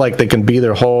 but I feel like they can be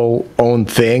their whole own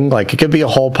thing. Like, it could be a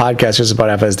whole podcast just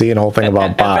about FSD and a whole thing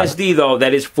about bots. FSD though,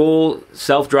 that is full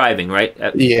self-driving, right?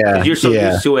 Yeah, you're so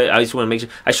used to it. I just want to make sure.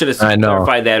 I should have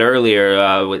clarified that earlier.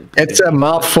 It's a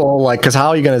mouthful, like, because how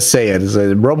are you going to say it? Is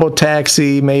it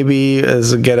robotaxi? Maybe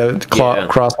is get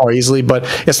across more easily, but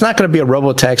it's not going to be a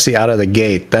robotaxi out of the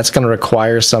gate. That's going to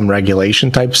require some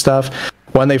regulation type stuff.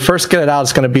 When they first get it out,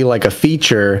 it's going to be like a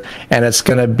feature, and it's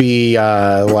going to be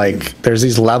like there's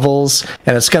these levels,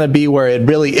 and it's going to be where it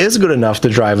really is good enough to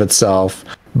drive itself,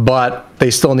 but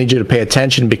they still need you to pay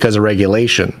attention because of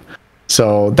regulation.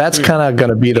 So that's kind of going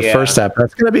to be the first step.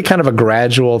 That's going to be kind of a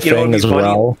gradual thing as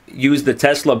well. Use the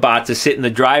Tesla bot to sit in the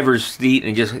driver's seat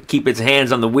and just keep its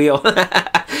hands on the wheel.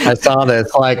 I saw that.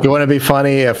 It's like, wouldn't it be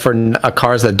funny if for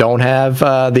cars that don't have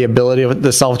the ability of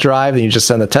the self-drive, then you just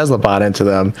send the Tesla bot into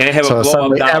them. And have a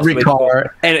blow-up dial. Every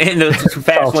car. And the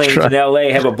fast lanes in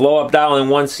LA have a blow-up dial in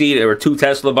one seat, or two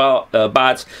Tesla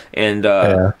bots. And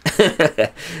but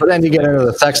then you get into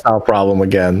the sextile problem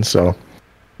again, so.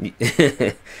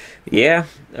 Yeah.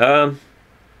 With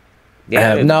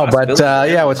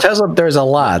Tesla, there's a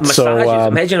lot. Massages. So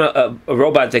imagine a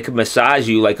robot that could massage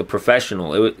you like a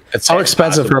professional. It's so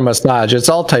expensive for a massage. It's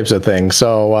all types of things.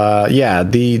 So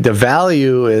the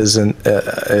value is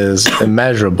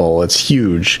immeasurable. It's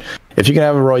huge. If you can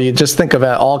have a role, you just think of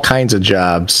all kinds of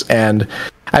jobs, and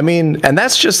I mean, and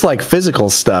that's just like physical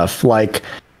stuff. Like,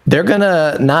 they're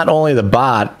gonna not only the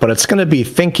bot, but it's gonna be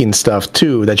thinking stuff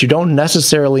too that you don't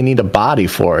necessarily need a body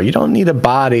for. You don't need a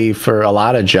body for a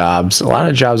lot of jobs. A lot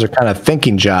of jobs are kind of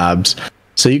thinking jobs.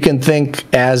 So you can think,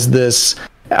 as this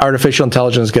artificial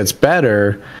intelligence gets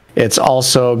better, it's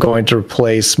also going to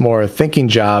replace more thinking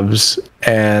jobs,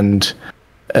 and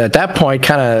at that point,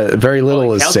 kind of very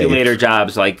little is safe. Calculator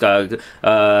jobs, like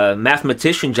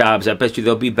mathematician jobs, I bet you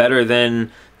they'll be better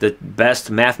than the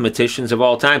best mathematicians of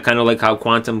all time, kind of like how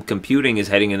quantum computing is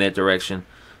heading in that direction.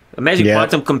 Imagine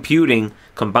quantum computing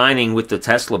combining with the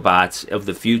Tesla bots of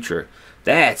the future.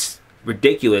 That's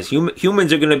ridiculous.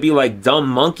 Humans are going to be like dumb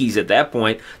monkeys at that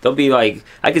point. They'll be like,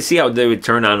 I could see how they would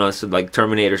turn on us like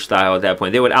Terminator style at that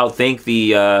point. They would outthink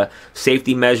the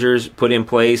safety measures put in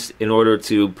place in order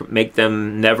to make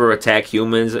them never attack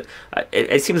humans.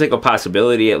 It seems like a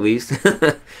possibility, at least.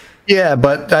 Yeah,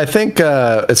 but I think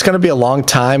it's going to be a long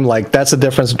time. Like, that's the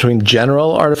difference between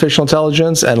general artificial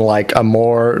intelligence and like a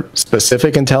more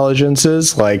specific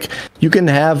intelligences. Like, you can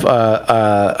have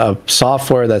a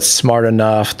software that's smart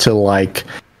enough to like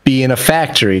be in a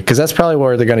factory, because that's probably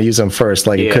where they're going to use them first.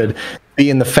 Like, it could be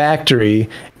in the factory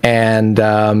and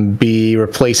be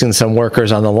replacing some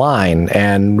workers on the line,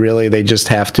 and really they just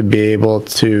have to be able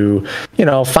to,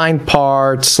 find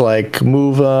parts, like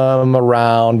move them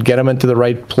around, get them into the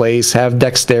right place, have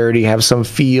dexterity, have some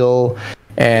feel,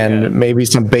 and maybe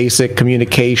some basic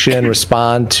communication,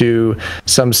 respond to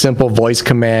some simple voice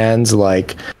commands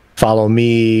like follow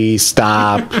me,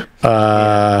 stop,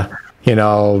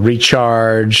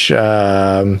 recharge,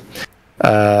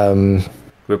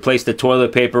 replace the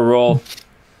toilet paper roll.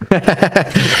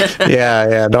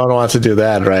 Yeah, no one wants to do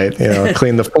that, right?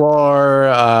 Clean the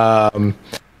floor,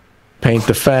 paint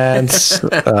the fence,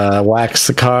 wax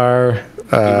the car,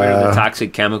 Get rid of the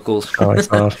toxic chemicals.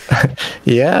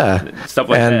 Yeah, stuff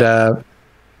like that.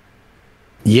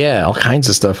 Yeah, all kinds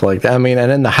of stuff like that. I mean,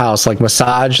 and in the house, like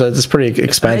massage, that's pretty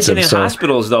expensive. Imagine in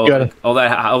hospitals, though, like all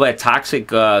that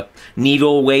toxic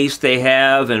needle waste they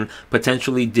have, and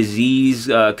potentially disease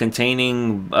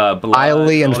containing blood.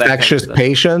 Highly infectious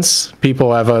patients.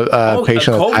 People have a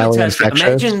patient that's highly infectious.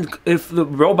 Imagine if the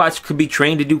robots could be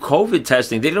trained to do COVID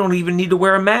testing. They don't even need to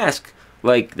wear a mask.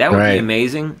 Like, that would be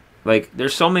amazing. Like,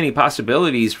 there's so many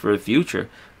possibilities for the future.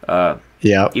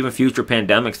 Even future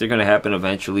pandemics, they're going to happen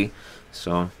eventually.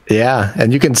 So yeah,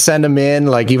 and you can send them in,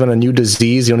 like even a new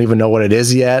disease, you don't even know what it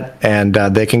is yet, and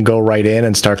they can go right in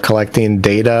and start collecting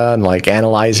data and like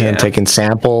analyzing and taking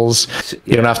samples.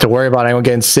 You don't have to worry about anyone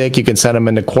getting sick. You can send them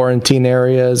into quarantine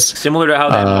areas. Similar to how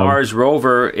that Mars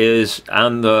rover is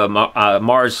on the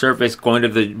Mars surface, going to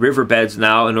the riverbeds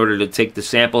now in order to take the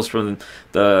samples from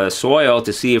the soil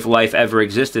to see if life ever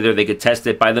existed there. They could test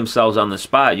it by themselves on the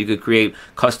spot. You could create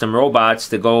custom robots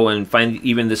to go and find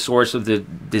even the source of the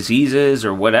diseases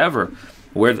or whatever,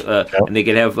 and they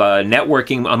could have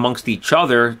networking amongst each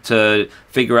other to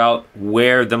figure out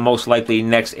where the most likely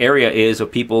next area is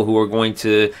of people who are going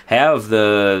to have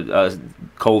the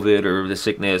COVID or the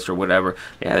sickness or whatever.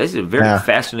 Yeah, this is very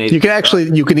fascinating.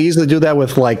 You can easily do that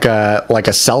with like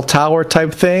a cell tower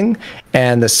type thing,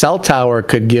 and the cell tower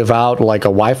could give out like a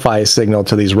Wi-Fi signal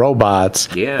to these robots,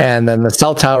 and then the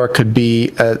cell tower could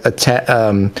be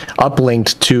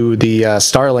uplinked to the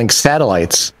Starlink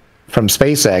satellites from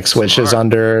SpaceX, which is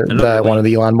under one of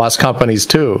the Elon Musk companies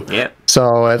too. Yeah.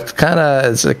 So it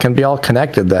can be all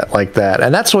connected like that.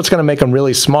 And that's what's going to make them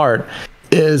really smart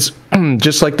is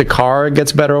just like the car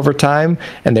gets better over time,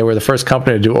 and they were the first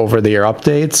company to do over-the-air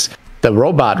updates, the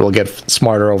robot will get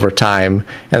smarter over time,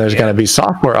 and there's going to be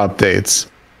software updates.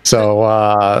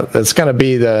 So it's going to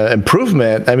be the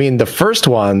improvement. I mean, the first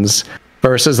ones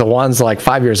versus the ones like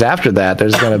 5 years after that,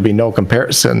 there's going to be no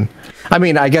comparison. I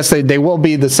mean, I guess they will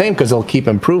be the same because they'll keep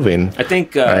improving. I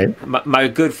think my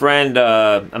good friend,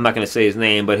 I'm not going to say his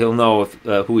name, but he'll know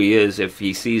who he is if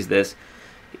he sees this.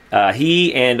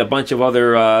 He and a bunch of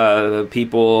other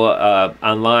people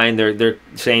online, they're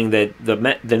saying that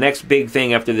the next big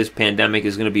thing after this pandemic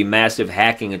is going to be massive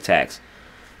hacking attacks.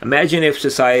 Imagine if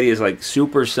society is like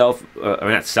super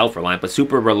not self-reliant, but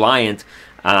super reliant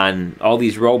on all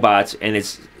these robots, and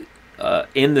it's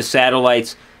in the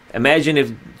satellites. Imagine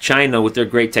if China, with their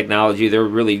great technology, they're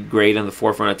really great on the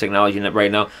forefront of technology right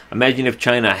now. Imagine if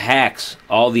China hacks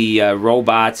all the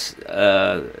robots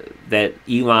that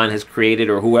Elon has created,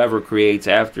 or whoever creates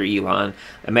after Elon.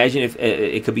 Imagine if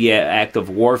it could be an act of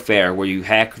warfare where you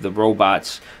hack the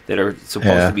robots that are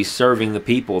supposed to be serving the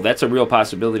people. That's a real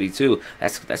possibility too.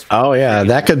 That's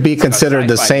that could be considered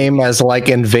the same as like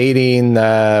invading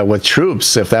with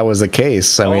troops if that was the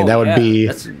case. I mean, that would be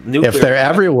if they're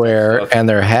everywhere and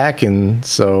they're hacking.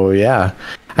 So yeah.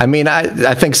 I mean,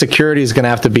 I think security is going to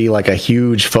have to be like a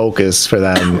huge focus for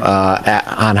them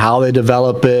on how they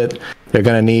develop it. They're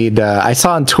going to need, I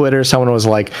saw on Twitter, someone was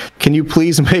like, can you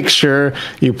please make sure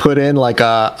you put in like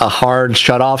a hard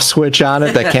shut-off switch on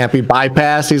it that can't be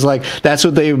bypassed? He's like, that's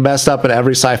what they messed up in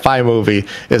every sci-fi movie,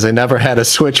 is they never had a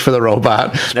switch for the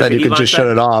robot that you could just shut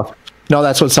it off. No,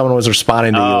 that's what someone was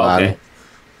responding to Elon. Okay.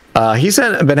 He's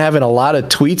been having a lot of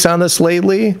tweets on this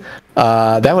lately.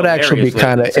 That would actually be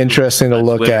kind of interesting to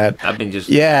look at. I've been just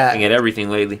looking at everything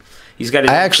lately. He's got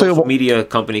his social media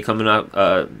company coming up,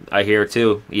 I hear,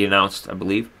 too. He announced, I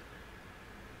believe.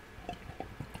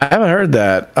 I haven't heard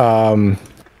that.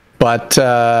 But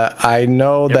I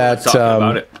know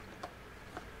that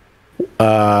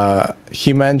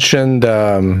he mentioned...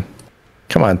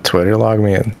 come on, Twitter, log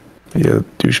me in. You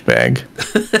douchebag.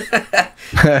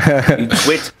 You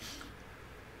twit.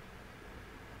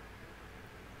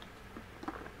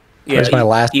 Where's my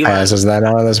last pass? Is that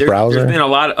on this browser? There's been a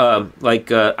lot of,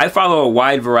 I follow a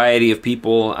wide variety of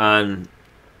people on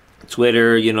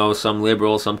Twitter, some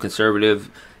liberal, some conservative,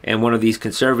 and one of these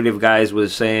conservative guys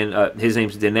was saying, his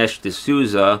name's Dinesh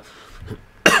D'Souza.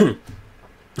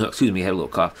 Excuse me, I had a little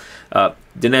cough.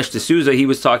 Dinesh D'Souza, he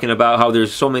was talking about how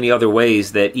there's so many other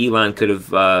ways that Elon could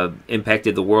have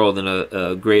impacted the world in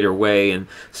a greater way, and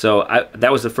so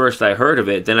that was the first I heard of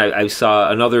it. Then I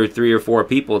saw another 3 or 4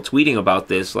 people tweeting about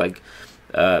this, like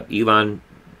Elon,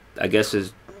 I guess,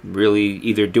 is really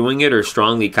either doing it or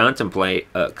strongly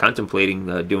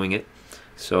contemplating doing it.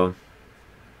 So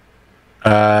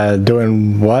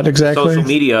doing what exactly? Social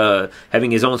media,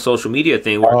 having his own social media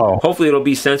thing. Where hopefully it'll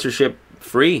be censorship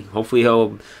free. Hopefully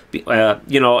he'll be,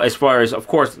 as far as, of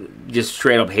course, just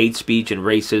straight up hate speech and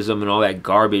racism and all that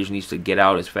garbage needs to get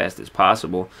out as fast as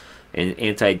possible, and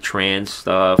anti-trans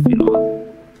stuff,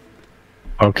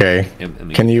 Okay.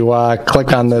 Can you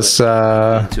click on this?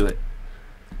 Into it.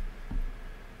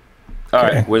 All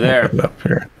right, we're there. Up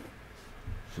here.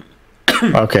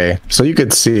 Okay, so you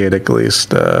could see it at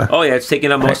least. Oh yeah, it's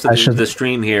taking up most of the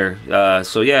stream here.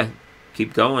 So yeah,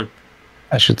 keep going.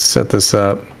 I should set this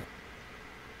up.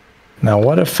 Now,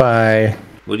 what if I...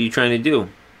 What are you trying to do?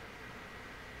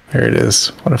 Here it is.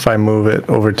 What if I move it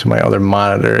over to my other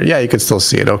monitor? Yeah, you can still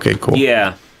see it. Okay, cool.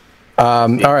 Yeah. All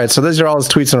right, so these are all his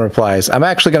tweets and replies. I'm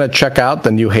actually going to check out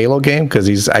the new Halo game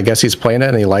because I guess he's playing it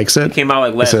and he likes it. It came out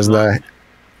like last month.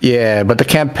 Yeah, but the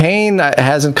campaign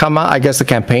hasn't come out. I guess the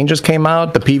campaign just came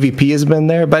out. The PvP has been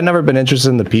there, but I've never been interested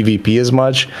in the PvP as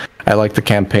much. I like the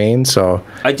campaign, so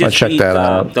I just check that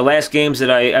out. The last games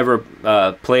that I ever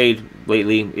played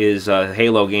lately is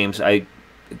Halo games. I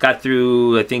got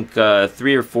through, I think, 3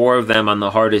 or 4 of them on the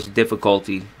hardest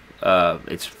difficulty.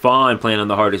 It's fun playing on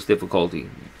the hardest difficulty.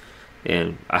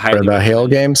 And I highly for the Halo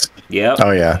games. Yeah.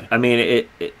 Oh yeah. I mean,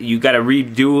 you got to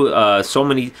redo so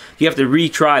many. You have to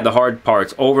retry the hard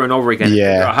parts over and over again. Yeah. To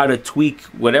figure out how to tweak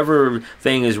whatever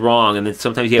thing is wrong, and then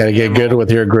sometimes you have to get good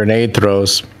with your grenade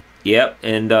throws. Yep,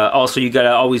 and also you got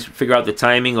to always figure out the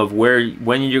timing of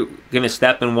when you're gonna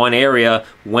step in one area,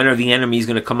 when are the enemies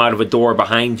gonna come out of a door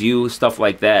behind you, stuff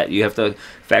like that. You have to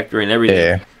factor in everything.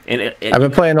 Yeah. And I've been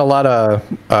playing a lot of.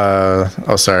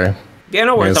 Oh, sorry. Yeah,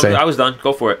 no worries. I was done.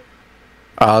 Go for it.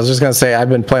 I was just going to say, I've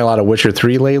been playing a lot of Witcher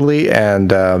 3 lately, and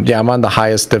yeah, I'm on the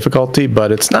highest difficulty,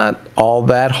 but it's not all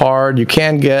that hard. You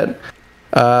can get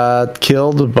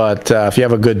killed, but if you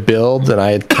have a good build, and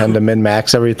I tend to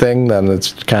min-max everything, then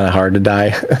it's kind of hard to die.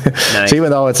 Nice. So even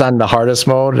though it's on the hardest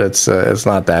mode, it's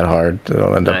not that hard. You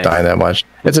don't end up dying that much.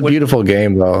 It's a beautiful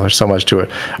game, though. There's so much to it.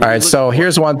 All right, so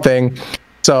here's one thing.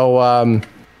 So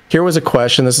here was a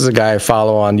question. This is a guy I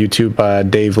follow on YouTube,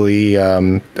 Dave Lee.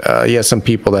 He has some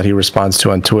people that he responds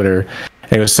to on Twitter.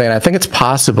 And he was saying, I think it's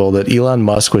possible that Elon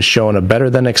Musk was shown a better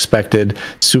than expected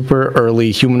super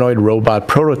early humanoid robot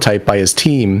prototype by his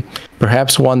team,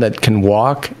 perhaps one that can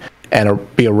walk and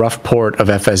be a rough port of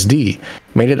FSD.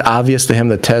 Made it obvious to him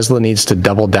that Tesla needs to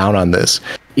double down on this.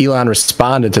 Elon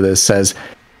responded to this, says,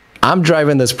 I'm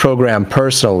driving this program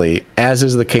personally, as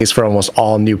is the case for almost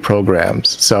all new programs.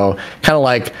 So kind of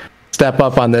like step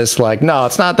up on this, like, no,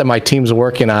 it's not that my team's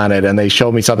working on it and they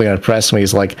showed me something that impressed me.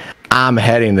 He's like, I'm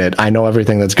heading it. I know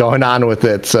everything that's going on with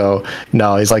it. So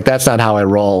no, he's like, that's not how I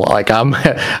roll. Like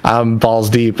I'm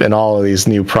balls deep in all of these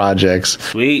new projects.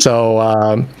 Sweet.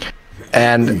 So,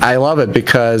 and I love it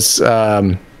because,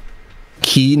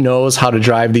 he knows how to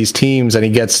drive these teams and he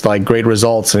gets like great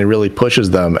results and he really pushes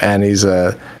them, and he's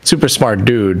a super smart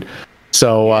dude.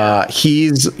 So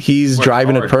he's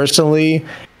driving it personally,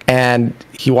 and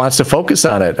he wants to focus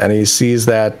on it, and he sees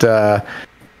that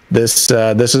this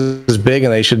is big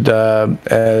and they should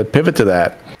pivot to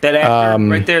that. That actor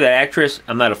right there, that actress,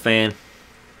 I'm not a fan.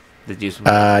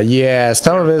 Yeah,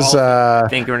 some of his I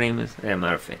think her name is. Yeah, I'm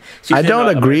not a fan. I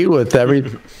don't agree with every.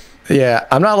 Yeah,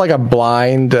 I'm not like a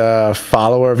blind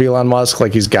follower of Elon Musk,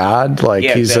 like he's God. Like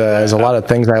he's there's a lot of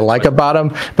things I like about him,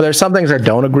 but there's some things I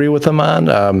don't agree with him on.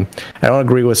 I don't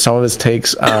agree with some of his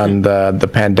takes on the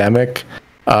pandemic.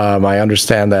 I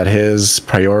understand that his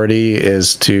priority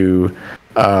is to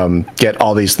get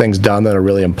all these things done that are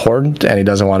really important, and he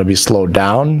doesn't want to be slowed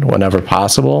down whenever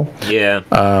possible. Yeah.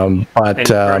 But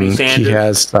he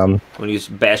has some. When he's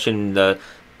bashing the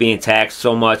being taxed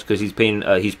so much because he's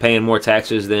paying more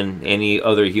taxes than any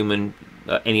other human,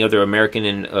 any other American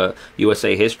in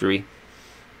USA history.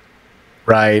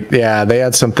 Right. Yeah, they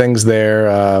had some things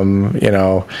there. I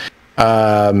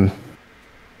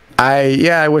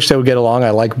wish they would get along. I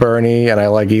like Bernie and I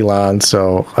like Elon,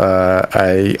 so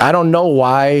I don't know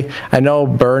why. I know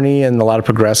Bernie and a lot of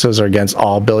progressives are against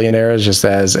all billionaires just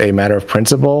as a matter of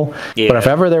principle. Yeah. But if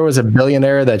ever there was a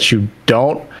billionaire that you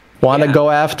don't want to go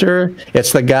after,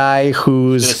 it's the guy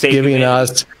who's giving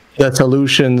us the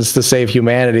solutions to save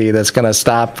humanity, that's going to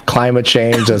stop climate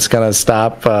change, that's going to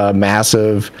stop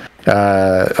massive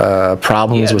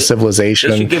problems with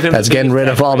civilization, that's getting rid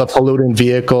of all the polluting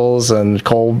vehicles and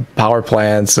coal power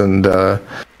plants, and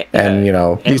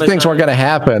these things weren't going to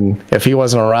happen if he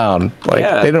wasn't around. Like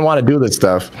they didn't want to do this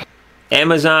stuff.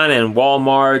 Amazon and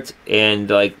Walmart and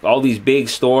like all these big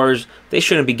stores, they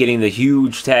shouldn't be getting the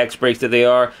huge tax breaks that they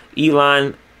are.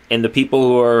 Elon and the people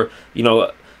who are,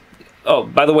 Oh,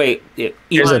 by the way, Here's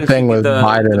the Elon thing with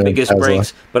Biden the and biggest Tesla.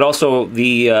 breaks, but also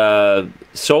the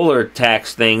solar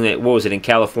tax thing. That what was it in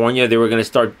California? They were going to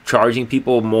start charging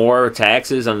people more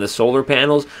taxes on the solar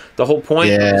panels. The whole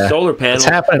point of the solar panels.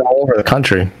 It's happening all over the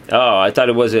country. Oh, I thought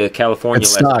it was a California. It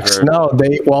sucks. No,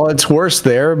 well, it's worse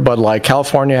there, but like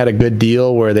California had a good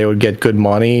deal where they would get good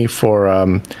money for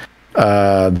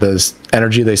the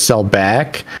energy they sell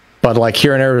back. But like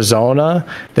here in Arizona,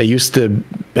 they used to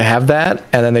have that,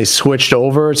 and then they switched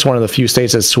over. It's one of the few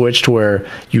states that switched where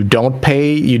you don't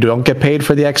get paid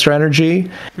for the extra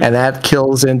energy, and that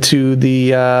kills into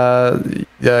the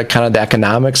kind of the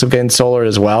economics of getting solar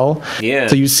as well. Yeah.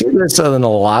 So you see this in a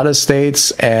lot of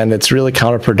states, and it's really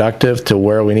counterproductive to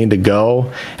where we need to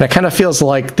go. And it kind of feels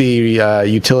like the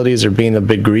utilities are being a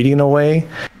bit greedy in a way.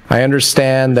 I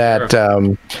understand that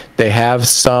they have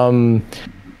some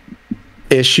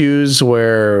issues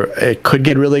where it could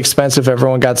get really expensive if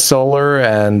everyone got solar,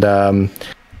 and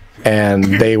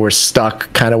they were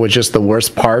stuck kind of with just the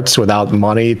worst parts without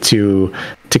money to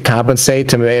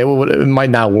compensate. It might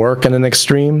not work in an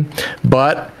extreme,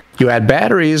 but you add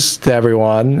batteries to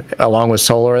everyone along with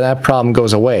solar, and that problem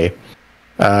goes away.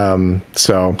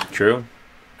 So true.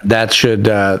 That should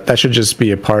just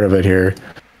be a part of it here.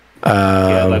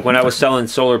 Yeah, like when I was selling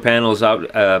solar panels out,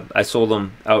 I sold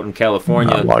them out in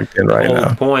California. I'm logged in right now. The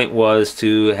whole point was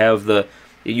to have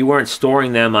you weren't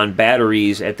storing them on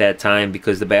batteries at that time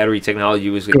because the battery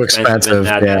technology was too expensive and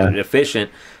not that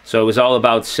efficient. So it was all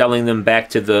about selling them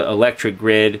back to the electric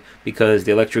grid because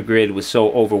the electric grid was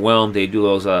so overwhelmed. They do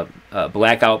those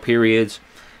blackout periods,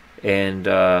 and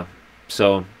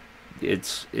so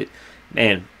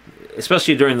man.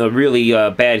 Especially during the really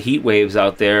bad heat waves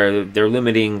out there, they're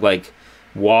limiting like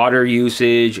water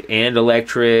usage and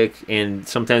electric, and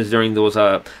sometimes during those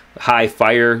high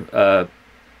fire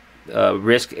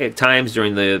risk at times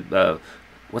during the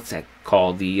what's that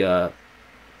called?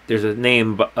 There's a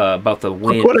name about the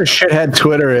wind. What a shithead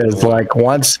Twitter is. Like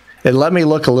once it let me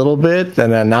look a little bit,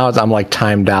 and then now I'm like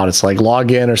timed out. It's like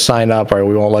log in or sign up, or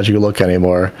we won't let you look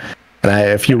anymore. And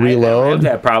if you reload, I don't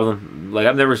have that problem. Like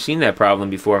I've never seen that problem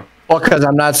before. Well, because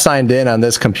I'm not signed in on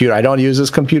this computer. I don't use this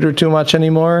computer too much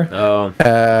anymore.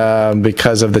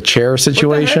 Because of the chair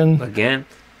situation. Again.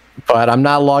 But I'm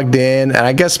not logged in, and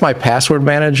I guess my password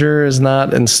manager is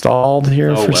not installed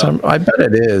here some. I bet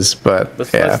it is, but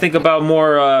let's think about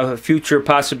more future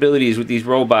possibilities with these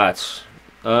robots.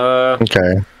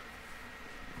 Okay.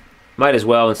 Might as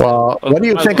well. Well, what do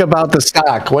you think about the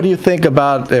stock? What do you think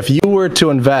about if you were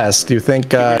to invest? Do you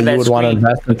think you would want to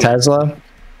invest in Tesla?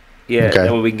 Yeah,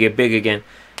 that way we can get big again.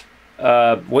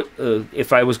 What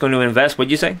if I was going to invest?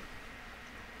 What'd you say?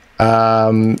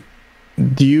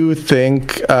 Do you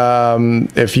think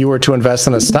if you were to invest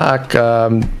in a stock,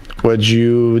 do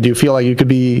you feel like you could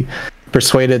be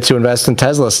persuaded to invest in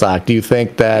Tesla stock? Do you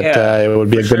think that it would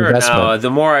be a good investment? Now, the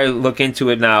more I look into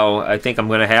it now, I think I'm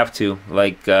going to have to.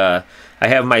 Like, I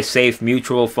have my safe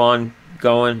mutual fund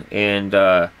going, and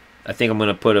I think I'm going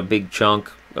to put a big chunk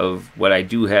of what I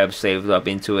do have saved up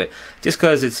into it, just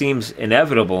because it seems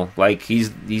inevitable. Like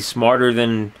he's smarter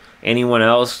than anyone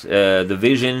else. The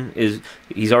vision is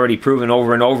he's already proven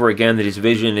over and over again that his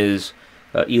vision is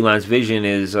Elon's vision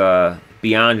is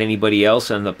beyond anybody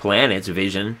else on the planet's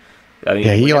vision. I mean,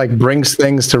 he like brings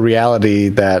things to reality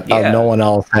that no one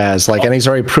else has. Like, and he's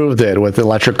already proved it with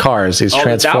electric cars. He's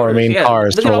transforming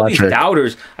cars to electric. These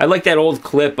doubters. I like that old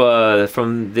clip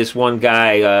from this one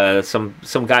guy, some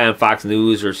guy on Fox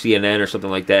News or CNN or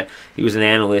something like that. He was an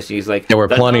analyst. He's like, there were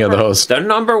plenty of those. The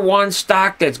number one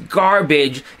stock that's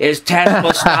garbage is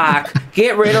Tesla stock.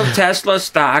 Get rid of Tesla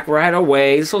stock right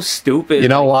away. It's so stupid. You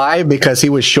know why? Because he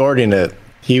was shorting it.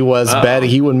 He was bet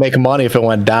he would make money if it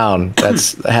went down.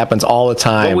 That happens all the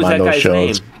time on those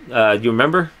shows. Do you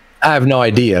remember? I have no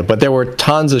idea, but there were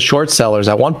tons of short sellers.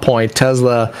 At one point,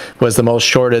 Tesla was the most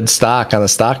shorted stock on the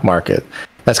stock market.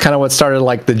 That's kind of what started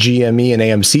like the GME and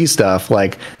AMC stuff.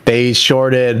 Like they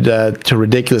shorted to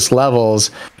ridiculous levels,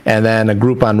 and then a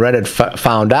group on Reddit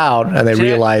found out, and they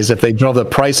realized if they drove the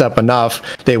price up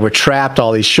enough, they were trapped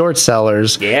all these short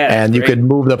sellers, and you could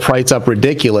move the price up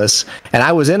ridiculous. And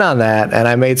I was in on that, and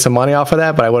I made some money off of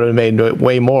that, but I would have made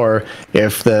way more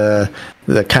if the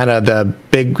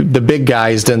big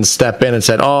guys didn't step in and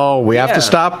said, "Oh, we have to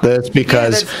stop this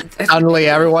because suddenly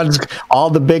all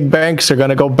the big banks are going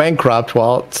to go bankrupt."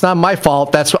 Well, it's not my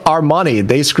fault. That's our money.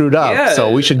 They screwed up,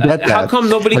 so we should get that. How come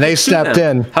nobody? And they stepped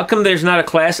in. How come there's not a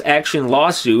class action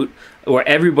lawsuit? Or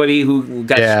everybody who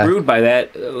got screwed by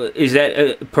that, is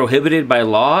that prohibited by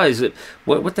law? Is it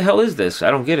what the hell is this?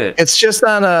 I don't get it. It's just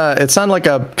on like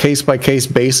a case by case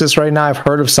basis right now. I've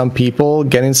heard of some people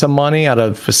getting some money out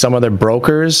of some of their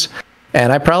brokers,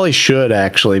 and I probably should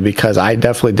actually, because I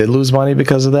definitely did lose money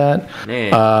because of that.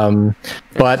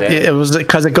 But it was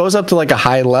because it goes up to like a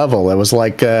high level. It was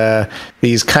like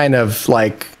these kind of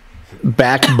like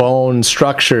backbone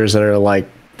structures that are like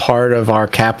part of our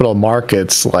capital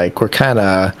markets. Like we're kind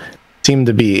of seem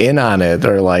to be in on it,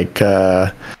 or like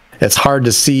it's hard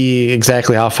to see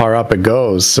exactly how far up it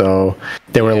goes. So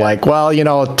they were like, well, you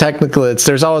know, technically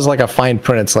there's always like a fine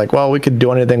print. It's like, well, we could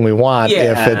do anything we want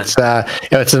if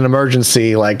it's an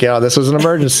emergency. Like, yeah, this was an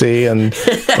emergency, and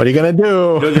what are you gonna do?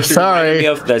 You know, this Sorry. me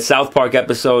of the South Park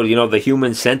episode, you know, the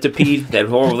human centipede, that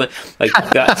horrible thing. Like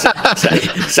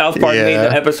South Park made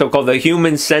an episode called the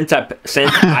human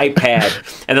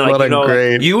iPad, and then like, what you know,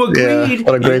 you agreed. Yeah,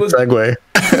 what a great segue.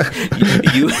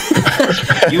 you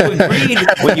agreed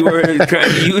when you were trying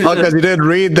to use. Oh, because you didn't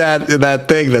read that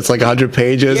thing that's like 100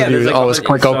 pages, and you always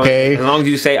click OK. As long as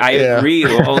you say I agree,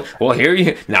 well, here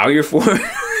you now you're forced.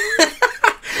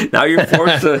 Now you're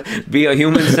forced to be a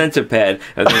human centipede.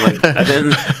 And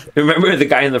then remember the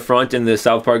guy in the front in the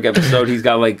South Park episode? He's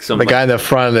got like some. The guy in the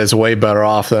front is way better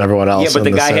off than everyone else. Yeah, but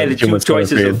the guy had two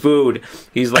choices of food.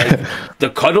 He's like,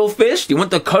 the cuttlefish. Do you want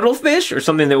the cuttlefish or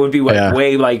something that would be like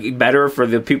way like better for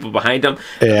the people behind him?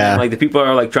 Yeah, and, like the people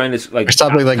are like trying to like or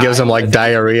something that gives him like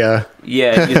diarrhea.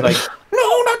 Yeah, he's like,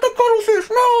 no, not the cuttlefish.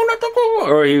 No, not the cuttlefish.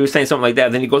 Or he was saying something like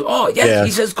that. Then he goes, oh yes,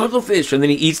 he says cuttlefish, and then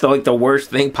he eats the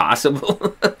worst thing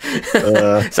possible.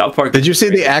 South Park. Did you see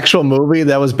the actual movie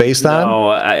that was based on? No,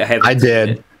 I haven't. I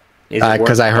did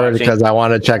because I heard because I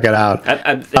want to check it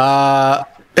out.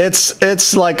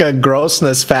 It's like a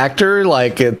grossness factor.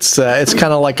 Like it's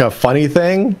kind of like a funny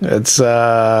thing. It's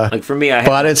like for me,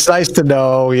 but it's nice to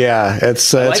know. Yeah,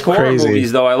 it's like horror crazy.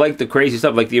 Movies though. I like the crazy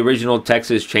stuff, like the original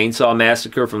Texas Chainsaw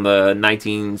Massacre from the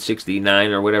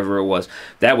 1969 or whatever it was.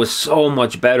 That was so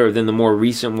much better than the more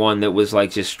recent one that was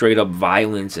like just straight up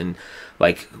violence and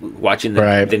like watching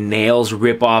the nails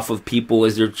rip off of people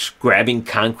as they're grabbing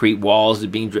concrete walls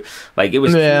and being like it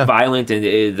was too violent, and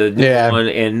the new one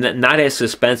and not as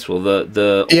suspenseful.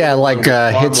 The like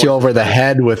hits you over the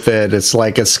head with it. It's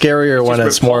like it's scarier when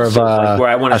it's more of where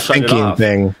I want to shut thinking it off.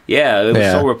 Thing. Yeah, it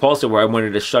was so repulsive where I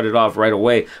wanted to shut it off right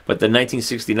away. But the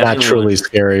 1969 not truly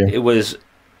scary.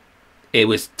 It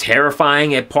was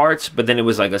terrifying at parts, but then it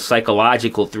was like a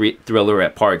psychological thriller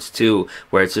at parts too,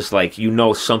 where it's just like, you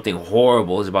know, something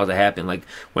horrible is about to happen. Like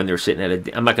when they're sitting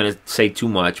at I'm not going to say too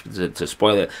much to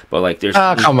spoil it, but like there's...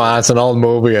 Oh, come on. It's an old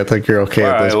movie. I think you're okay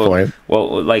at this point.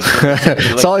 Well, like...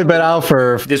 it's only been out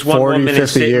for this one 40, woman 50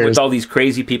 is sitting years. with all these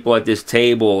crazy people at this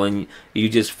table, and you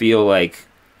just feel like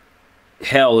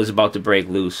hell is about to break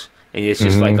loose. And it's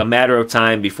just like a matter of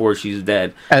time before she's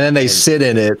dead. And then they sit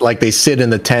in it, like they sit in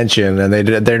the tension, and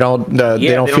they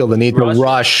don't feel the need to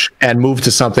rush and move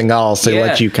to something else. They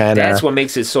let you kind of. That's what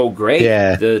makes it so great.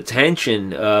 Yeah, the tension,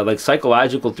 like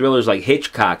psychological thrillers, like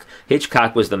Hitchcock.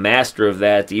 Hitchcock was the master of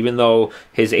that. Even though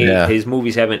his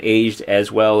movies haven't aged as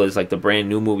well as like the brand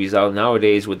new movies out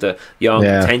nowadays with the young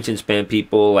attention span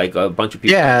people, like a bunch of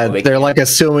people. Yeah, they're like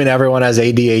assuming everyone has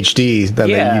ADHD. That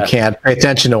you can't pay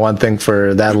attention to one thing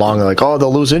for that long. Like, oh,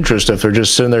 they'll lose interest if they're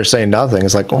just sitting there saying nothing.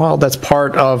 It's like, well, that's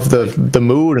part of the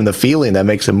mood and the feeling that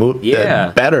makes a mood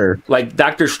better. Like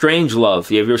Dr. Strangelove.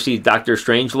 You ever see Dr.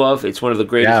 Strangelove? It's one of the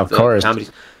greatest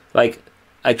comedies. Like,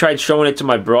 I tried showing it to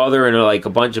my brother and like a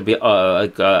bunch of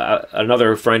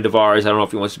another friend of ours. I don't know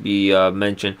if he wants to be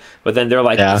mentioned, but then they're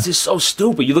like, "This is so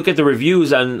stupid." You look at the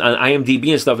reviews on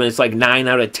IMDb and stuff, and it's like 9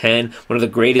 out of 10. One of the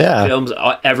greatest films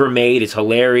ever made. It's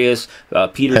hilarious.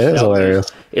 Peter Sellers. Is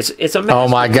hilarious. It's a oh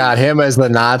my god, him as the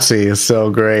Nazi is so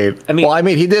great. I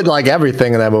mean, he did like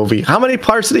everything in that movie. How many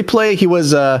parts did he play? He was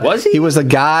he was a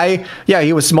guy. Yeah,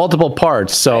 he was multiple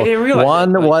parts. So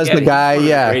one was the guy. One of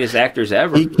the greatest actors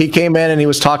ever. He came in and he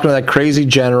was talking to that crazy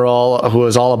general who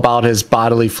was all about his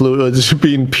bodily fluids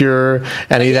being pure,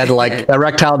 and he had like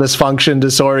erectile dysfunction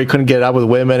disorder. He couldn't get it up with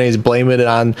women. And he's blaming it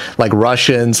on like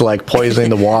Russians, like poisoning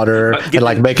the water and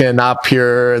like making it not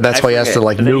pure. That's why he has to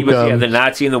like nuke them. Yeah, the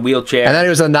Nazi in the wheelchair. And then he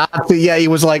was a Nazi. Yeah,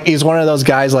 he's one of those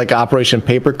guys like Operation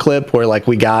Paperclip, where like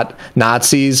we got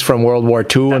Nazis from World War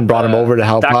II and brought them over to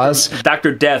help us.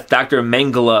 Dr. Death, Dr.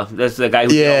 Mengele. That's the guy who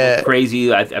did all the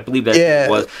crazy. I believe that's who it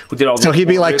was. Who did all so he'd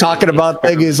be like talking about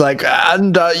things. He's like,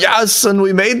 and yes, and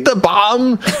we made the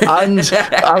bomb, and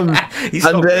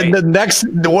the next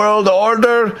world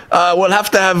order will have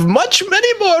to have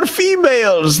many more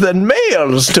females than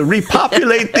males to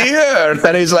repopulate the earth.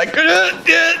 And he's like,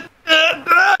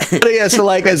 He has to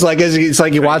it's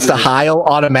like he wants to heil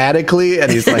automatically,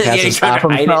 and he's like has to stop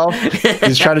himself.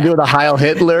 He's trying to do the Heil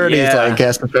Hitler, and he's like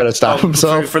has to try to stop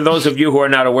himself. For those of you who are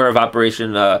not aware of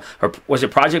Operation, or was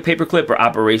it Project Paperclip or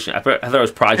Operation? I thought it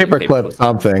was Project Paperclip.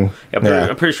 Something. Yeah,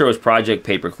 I'm pretty sure it was Project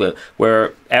Paperclip,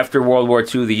 where after World War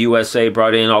II, the USA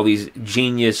brought in all these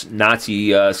genius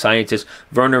Nazi scientists.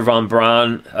 Werner von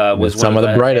Braun was some of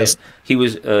the brightest. He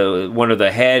was one of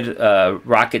the head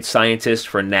rocket scientists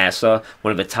for NASA.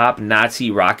 One of the top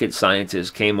Nazi rocket scientists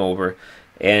came over,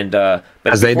 and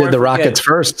as they did the rockets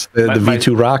first, the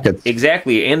V2 rockets.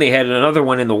 Exactly, and they had another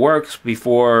one in the works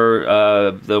before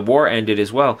the war ended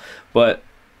as well. But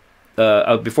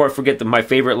before I forget, my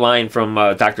favorite line from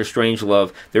Dr.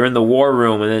 Strangelove, they're in the war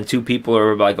room, and then two people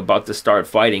are like about to start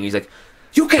fighting. He's like,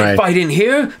 "You can't fight in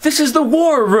here. This is the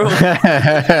war room."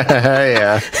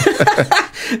 Yeah.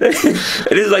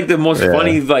 It is like the most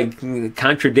funny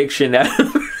contradiction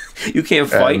ever. You can't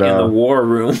fight in the war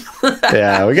room.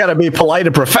 Yeah, we got to be polite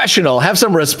and professional. Have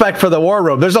some respect for the war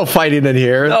room. There's no fighting in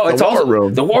here. No, it's war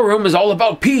room. The war room is all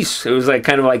about peace. It was like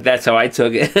kind of like that's how I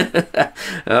took it.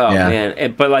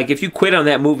 Man! But like, if you quit on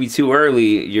that movie too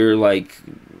early, you're like,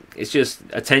 it's just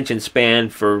attention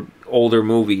span for older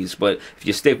movies. But if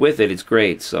you stick with it, it's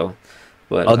great. So,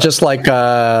 but just like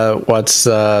what's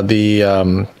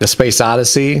the Space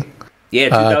Odyssey?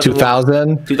 Yeah,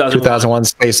 2001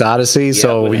 Space Odyssey. Yeah,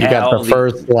 so you got the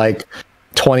first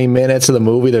 20 minutes of the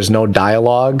movie. There's no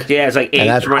dialogue. Yeah, it's like and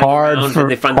that's hard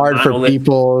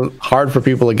for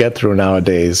people to get through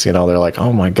nowadays. You know, they're like,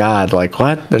 oh my god, like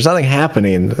what? There's nothing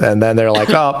happening, and then they're like,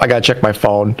 oh, I gotta check my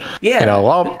phone. Yeah, you know,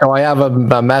 oh, I have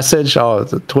a message. Oh,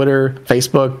 it's Twitter,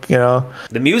 Facebook. You know,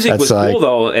 the music was cool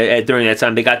though. During that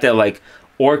time, they got that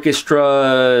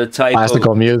orchestra type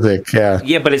classical music.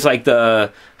 Yeah, but it's like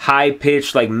the high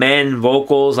pitched men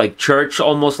vocals,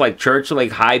 almost like church,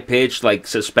 high pitched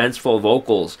suspenseful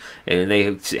vocals, and they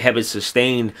have it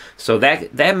sustained, so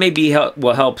that maybe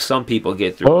will help some people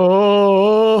get through.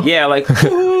 Oh yeah,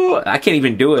 I can't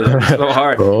even do it. It's so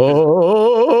hard.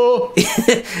 Oh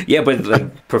yeah,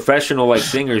 but professional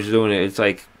singers doing it, it's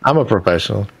like I'm a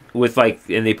professional with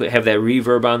and they have that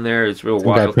reverb on there. It's real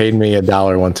wild. Guy paid me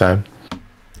 $1 one time.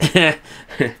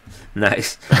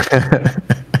 Nice.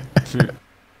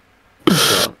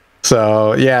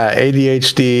 So yeah,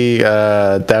 ADHD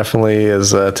definitely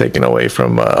is taken away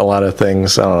from a lot of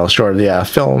things. I don't know. Short,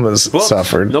 film has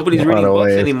suffered. Nobody's reading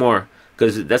books anymore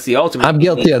because that's the ultimate. I'm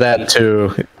guilty of that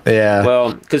too. Yeah.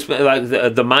 Well, because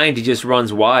the mind just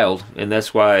runs wild, and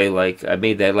that's why I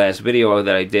made that last video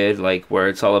that I did where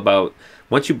it's all about.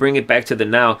 Once you bring it back to the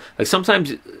now,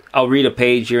 sometimes I'll read a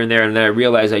page here and there, and then I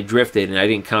realize I drifted and I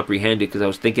didn't comprehend it because I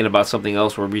was thinking about something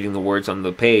else while reading the words on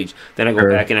the page. Then I go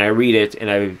back and I read it,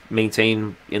 and I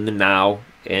maintain in the now,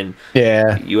 and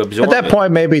you absorb. At that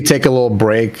point, maybe take a little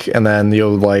break, and then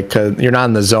you'll you're not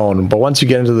in the zone. But once you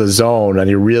get into the zone and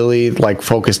you're really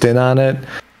focused in on it,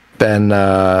 then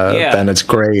it's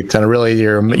great, and really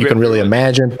you can really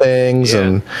imagine things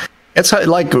and. It's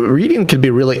reading can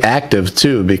be really active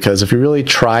too, because if you really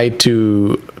try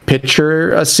to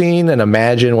picture a scene and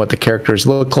imagine what the characters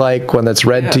look like when it's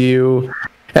read to you,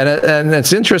 and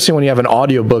it's interesting when you have an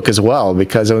audiobook as well,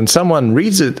 because when someone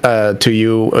reads it to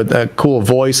you with a cool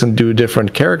voice and do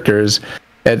different characters,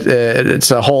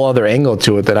 it's a whole other angle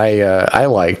to it that I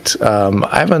liked.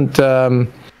 I haven't.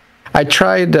 I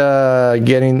tried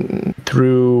getting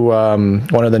through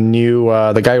one of the new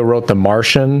the guy who wrote The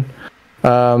Martian.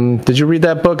 Did you read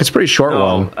that book? It's a pretty short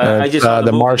one. I just saw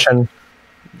The Martian.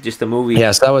 Just the movie.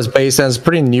 Yes, that was based on. It's a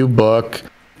pretty new book,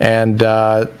 and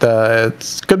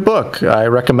it's a good book. I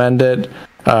recommend it.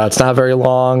 It's not very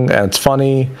long, and it's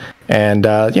funny, and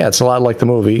it's a lot like the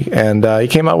movie. And he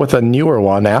came out with a newer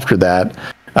one after that,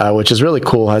 which is really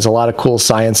cool. Has a lot of cool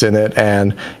science in it,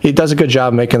 and he does a good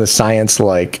job making the science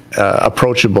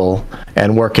approachable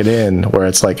and work it in where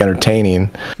it's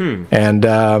entertaining. And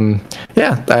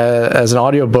as an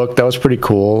audiobook, that was pretty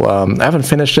cool. I haven't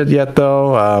finished it yet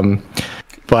though.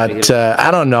 But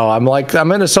I don't know. I'm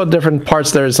into so different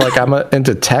parts. There's I'm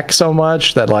into tech so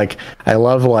much that I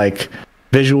love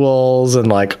visuals and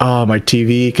my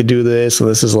TV could do this, and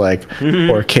this is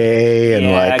 4K and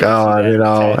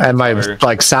and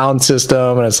my sound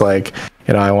system, and it's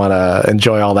I want to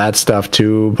enjoy all that stuff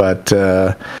too. But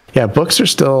books are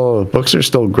still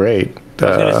great. I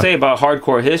was gonna say about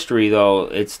hardcore history though,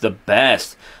 it's the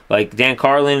best. Dan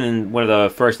Carlin in one of the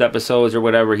first episodes or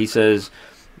whatever, he says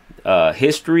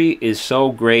history is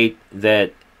so great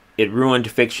that it ruined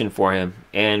fiction for him.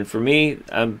 And for me,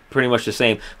 I'm pretty much the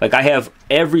same. I have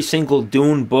every single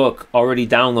Dune book already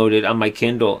downloaded on my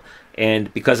Kindle,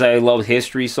 and because I love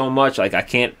history so much, I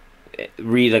can't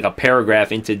read like a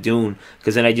paragraph into Dune,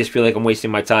 because then I just feel like I'm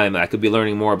wasting my time. I could be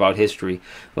learning more about history.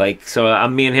 Like, so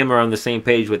me and him are on the same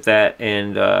page with that.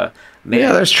 And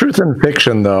yeah, there's truth in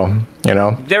fiction, though. You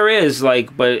know, there is,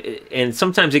 like, but and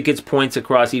sometimes it gets points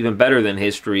across even better than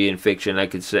history and fiction.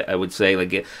 I would say,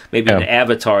 like, maybe an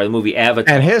Avatar, the movie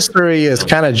Avatar. And history is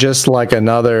kind of just like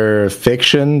another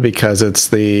fiction because it's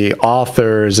the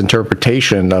author's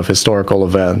interpretation of historical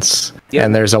events. Yep.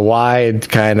 And there's a wide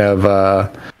kind of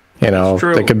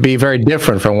that could be very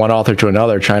different from one author to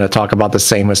another trying to talk about the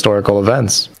same historical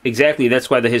events. Exactly. That's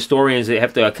why the historians, they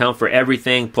have to account for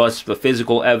everything, plus the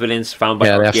physical evidence found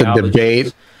by archaeologists. They have to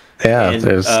debate. Yeah.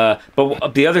 And,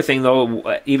 but the other thing,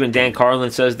 though, even Dan Carlin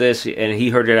says this, and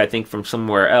he heard it, I think, from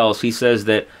somewhere else. He says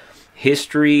that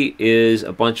history is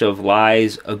a bunch of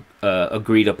lies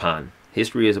agreed upon.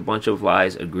 History is a bunch of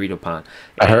lies agreed upon.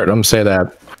 I heard him say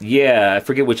that. Yeah, I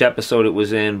forget which episode it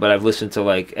was in, but I've listened to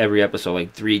like every episode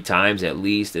like 3 times at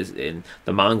least. In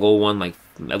the Mongol one, like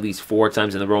at least 4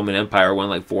 times. In the Roman Empire one,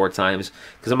 like 4 times.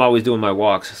 Because I'm always doing my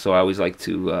walks, so I always like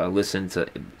to listen to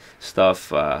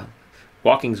stuff.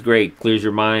 Walking's great, clears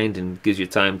your mind and gives you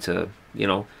time to,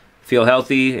 feel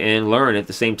healthy and learn at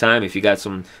the same time if you got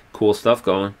some cool stuff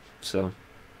going. So.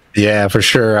 Yeah, for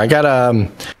sure.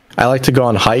 I like to go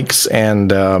on hikes,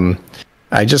 and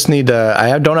I just need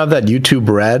to. don't have that YouTube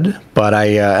Red, but I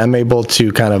am able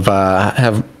to kind of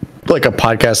have like a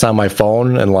podcast on my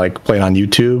phone and like play it on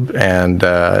YouTube, and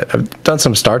I've done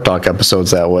some Star Talk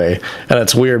episodes that way. And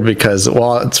it's weird because,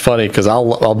 well, it's funny because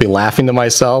I'll be laughing to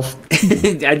myself.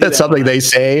 That's something they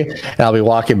say, and I'll be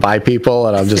walking by people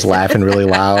and I'm just laughing really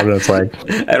loud. And it's like,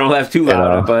 I don't laugh too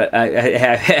loud, but it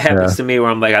happens to me where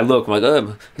I'm like,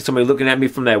 is somebody looking at me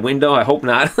from that window? I hope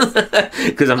not,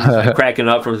 because I'm just cracking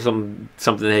up from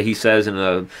something that he says in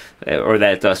or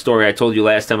that story I told you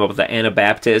last time about the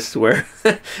Anabaptists, where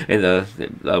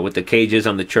with the cages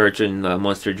on the church in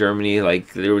Munster, Germany.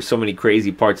 Like, there were so many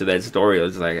crazy parts of that story. I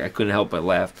was like, I couldn't help but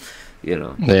laugh.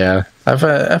 Yeah,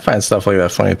 I find stuff like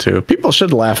that funny too. People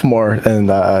should laugh more in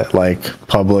like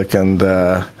public, and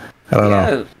I don't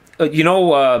know.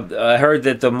 I heard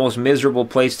that the most miserable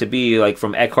place to be, like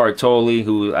from Eckhart Tolle,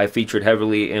 who I featured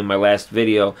heavily in my last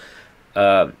video,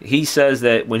 he says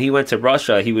that when he went to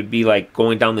Russia, he would be like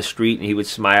going down the street and he would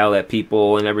smile at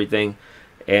people and everything.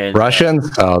 And Russians?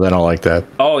 Oh, they don't like that.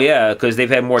 Oh, yeah, because they've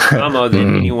had more trauma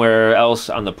than anywhere else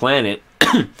on the planet.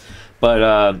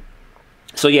 But,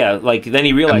 so yeah, like, then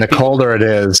he realized... And the colder it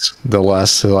is, the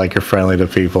less, like, you're friendly to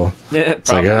people. Yeah,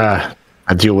 it's like,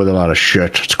 I deal with a lot of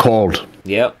shit. It's cold.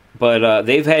 Yep. But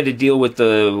they've had to deal with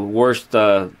the worst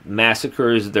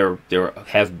massacres there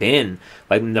have been.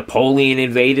 Like, Napoleon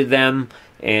invaded them,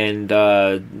 and...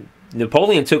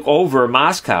 Napoleon took over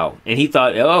Moscow, and he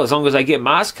thought, as long as I get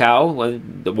Moscow,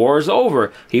 the war is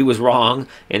over. He was wrong,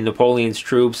 and Napoleon's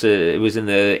troops, it was in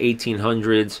the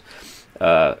 1800s,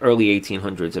 early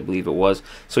 1800s, I believe it was.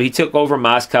 So he took over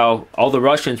Moscow. All the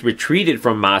Russians retreated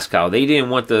from Moscow. They didn't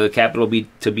want the capital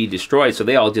to be destroyed, so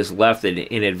they all just left it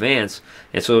in advance.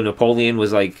 And so Napoleon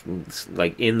was like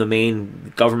in the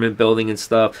main government building and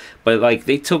stuff. But like,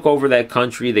 they took over that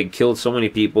country. They killed so many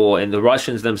people, and the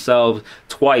Russians themselves,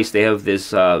 twice, they have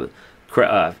this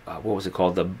what was it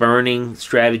called? The burning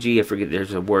strategy. I forget.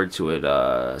 There's a word to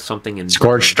it. Something in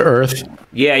scorched earth.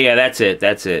 Yeah. That's it.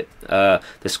 The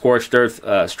scorched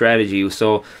earth strategy.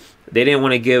 So they didn't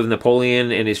want to give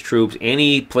Napoleon and his troops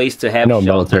any place to have shelter.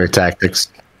 Military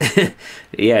tactics.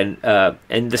 Yeah,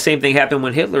 and the same thing happened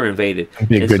when Hitler invaded.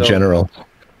 Be a good general.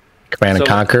 Command and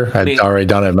conquer. I'd already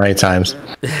done it many times.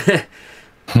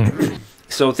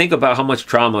 So think about how much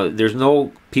trauma. There's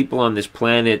no people on this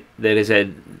planet that has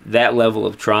had that level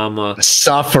of trauma.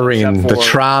 Suffering, the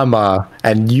trauma,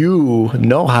 and you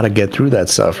know how to get through that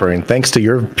suffering thanks to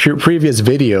your previous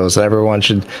videos that everyone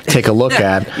should take a look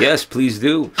at. Yes, please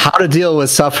do. How to deal with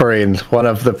suffering, one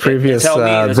of the previous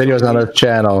videos on this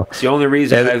channel. It's the only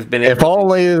reason I've been able If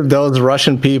only those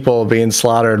Russian people being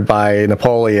slaughtered by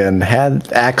Napoleon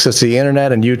had access to the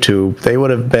internet and YouTube, they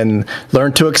would have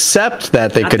learned to accept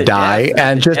that they could die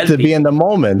and just to be in the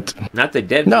moment. Not the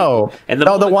dead people. And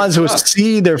the ones who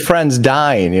see their friends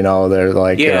dying, they're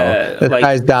like, this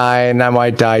guy's dying, I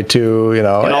might die too, and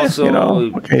also,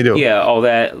 what can you do? Yeah, all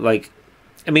that, like,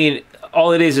 I mean,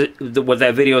 all it is, what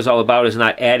that video is all about is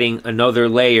not adding another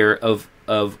layer of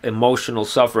emotional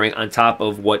suffering on top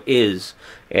of what is.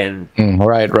 And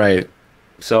right.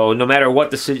 So no matter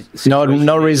what the situation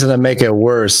no reason to make it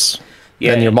worse.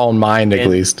 Yeah, in your own mind, at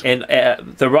least. And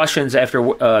the Russians, after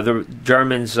the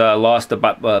Germans lost the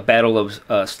Battle of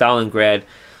Stalingrad,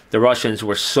 the Russians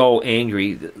were so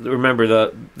angry.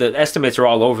 Remember, the estimates are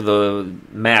all over the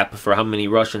map for how many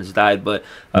Russians died, but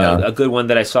a good one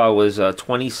that I saw was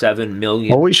 27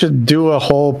 million. Well, we should do a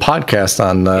whole podcast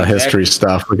on history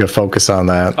stuff. We could focus on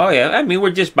that. Oh, yeah. I mean,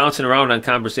 we're just bouncing around on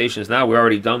conversations now. We're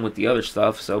already done with the other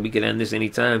stuff, so we can end this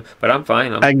anytime. But I'm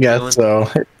fine. I guess so.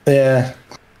 Yeah.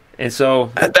 And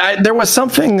so there was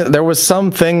something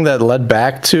that led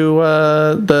back to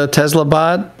the Tesla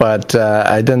bot, but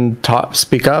I didn't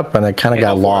speak up, and I kind of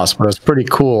got lost. But it was pretty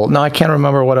cool. No, I can't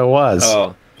remember what it was.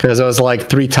 Oh, because it was like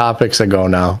 3 topics ago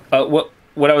now.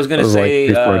 What I was going to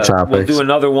say, we'll do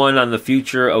another one on the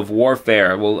future of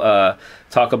warfare. We'll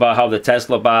talk about how the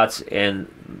Tesla bots and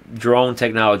drone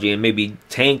technology and maybe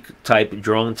tank type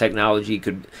drone technology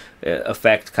could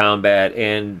affect combat,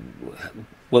 and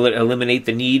will it eliminate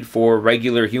the need for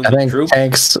regular human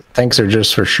troops? Tanks are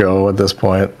just for show at this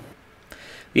point.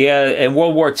 Yeah, in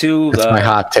World War II, that's my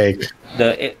hot take.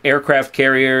 The aircraft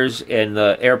carriers and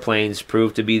the airplanes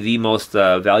proved to be the most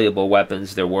valuable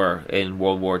weapons there were in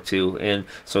World War II. And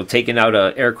so taking out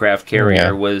an aircraft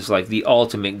carrier was like the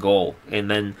ultimate goal. And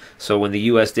then, so when the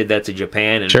U.S. did that to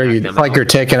Japan... and you're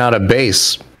taking out a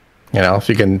base. You know, if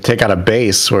you can take out a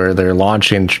base where they're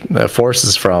launching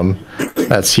forces from,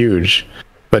 that's huge.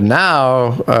 But now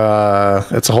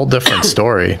it's a whole different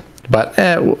story. But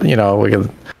we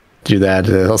can do that.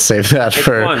 I'll save that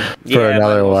for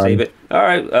another one. Save it. All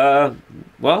right.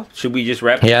 Well, should we just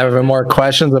wrap? Yeah. Have more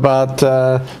questions about?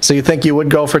 So you think you would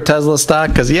go for Tesla stock?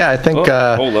 Because I think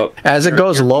hold up. As it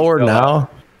goes lower now.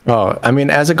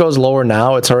 As it goes lower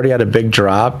now, it's already at a big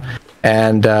drop.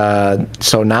 And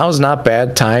so now is not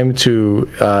bad time to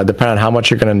depend on how much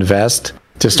you're going to invest,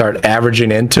 to start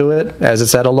averaging into it as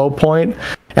it's at a low point.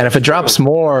 And if it drops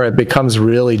more, it becomes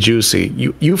really juicy.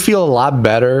 You feel a lot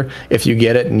better if you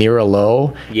get it near a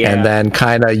low, and then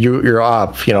kind of you're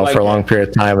up, for a long period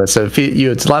of time. It's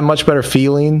a lot much better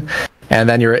feeling, and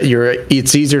then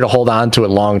it's easier to hold on to it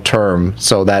long term.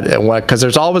 So that because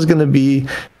there's always going to be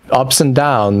ups and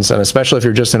downs, and especially if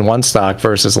you're just in one stock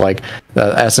versus like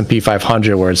the S&P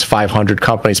 500 where it's 500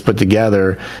 companies put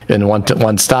together in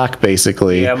one stock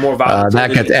basically. More volatility.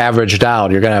 That gets averaged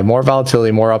out. You're going to have more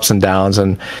volatility, more ups and downs,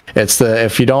 and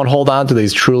if you don't hold on to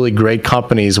these truly great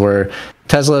companies where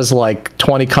Tesla is like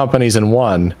 20 companies in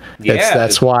one.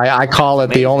 That's why I call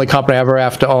it the only company I ever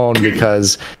have to own,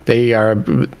 because they are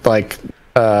like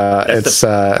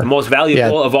the most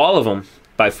valuable of all of them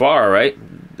by far, right?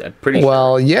 That's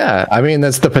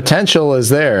the potential is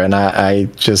there, and I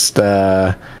just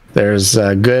there's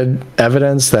good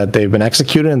evidence that they've been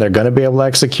executing, and they're going to be able to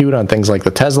execute on things like the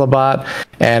Tesla bot,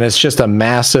 and it's just a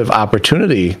massive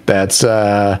opportunity.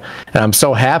 And I'm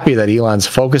so happy that Elon's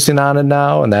focusing on it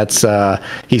now, and that's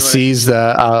he sees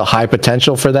the high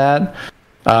potential for that.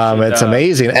 It's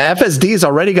amazing. FSD is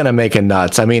already going to make it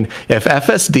nuts. I mean, if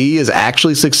FSD is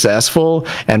actually successful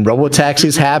and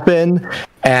robotaxis happen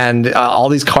and all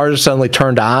these cars are suddenly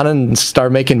turned on and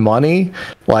start making money,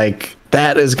 like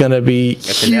that is going to be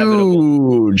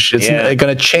huge. It's going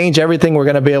to change everything. We're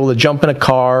going to be able to jump in a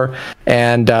car,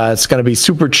 and it's going to be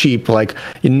super cheap. Like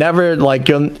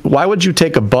why would you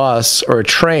take a bus or a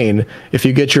train if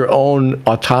you get your own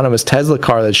autonomous Tesla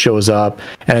car that shows up,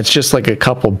 and it's just like a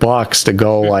couple bucks to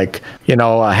go,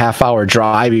 a half-hour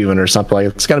drive even or something? Like,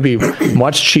 it's going to be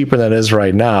much cheaper than it is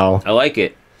right now. I like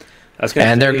it.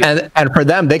 And for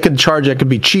them, they can charge. It could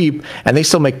be cheap, and they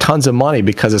still make tons of money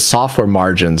because of software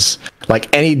margins.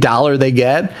 Like any dollar they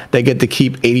get to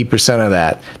keep 80% of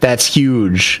that. That's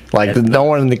huge. Like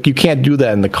you can't do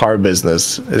that in the car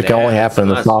business. It can only happen in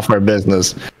the software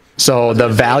business. So the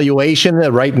valuation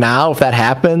right now, if that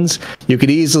happens, you could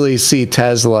easily see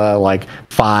Tesla like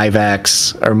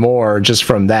 5x or more just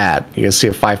from that. You can see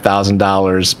a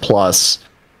 $5,000 plus.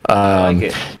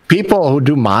 People who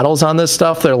do models on this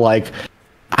stuff, they're like,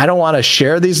 I don't want to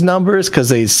share these numbers because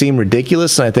they seem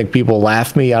ridiculous, and I think people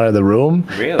laugh me out of the room.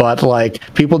 Really? But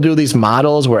like, people do these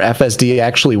models where FSD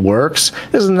actually works.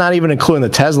 This is not even including the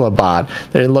Tesla bot.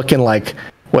 They're looking like,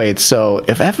 wait, so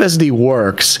if FSD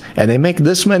works and they make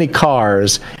this many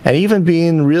cars, and even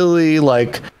being really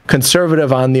like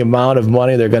conservative on the amount of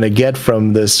money they're going to get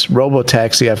from this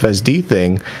robotaxi FSD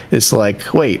thing, it's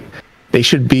like, wait, they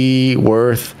should be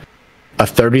worth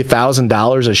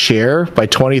 $30,000 a share by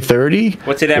 2030.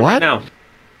 What's it at right now?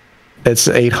 It's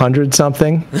 800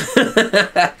 something. These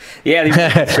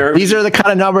are the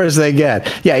kind of numbers they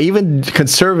get. Yeah, even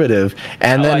conservative.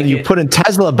 And then you put in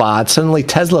Tesla bot. Suddenly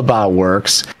Tesla bot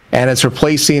works, and it's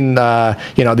replacing. The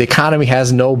economy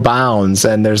has no bounds,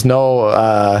 and there's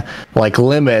no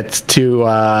limit to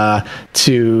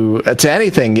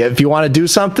anything. If you want to do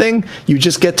something, you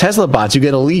just get Tesla bots. You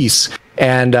get a lease.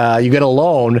 and you get a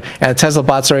loan, and Tesla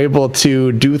bots are able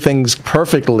to do things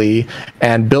perfectly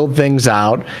and build things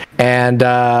out, and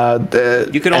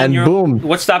you can own your boom.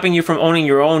 What's stopping you from owning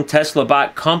your own Tesla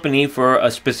bot company for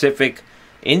a specific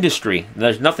industry?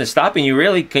 There's nothing stopping you,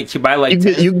 really. Can't you buy like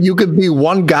you could be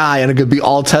one guy and it could be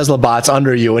all Tesla bots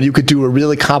under you, and you could do a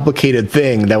really complicated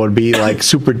thing that would be like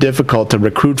super difficult to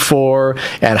recruit for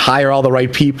and hire all the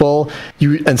right people.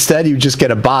 Instead you just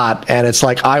get a bot, and it's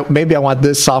like, maybe I want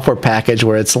this software package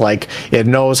where it's like it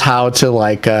knows how to,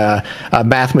 like a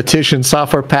mathematician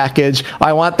software package.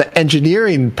 I want the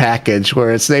engineering package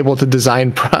where it's able to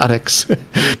design products.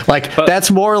 That's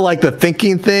more like the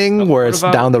thinking thing where it's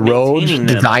down the road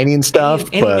designing stuff.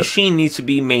 Any machine needs to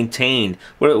be maintained.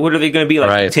 What are they going to be,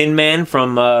 like Tin Man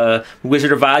from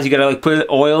Wizard of Oz? You got to like put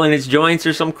oil in its joints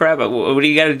or some crap. What do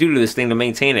you got to do to this thing to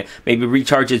maintain it? Maybe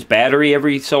recharge its battery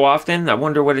every so often. I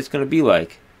wonder what it's going to be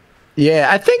like. Yeah,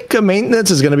 I think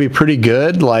maintenance is going to be pretty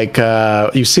good. Like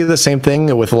you see the same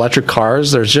thing with electric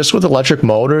cars. There's just with electric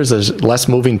motors, there's less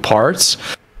moving parts.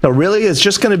 So really, it's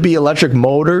just going to be electric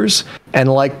motors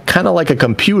and like kind of like a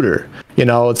computer. You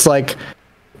know, it's like.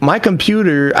 My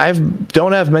computer,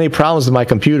 don't have many problems with my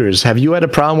computers. Have you had a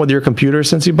problem with your computer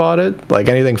since you bought it? Like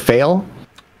anything fail?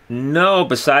 No,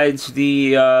 besides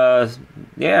the I've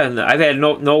had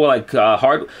no like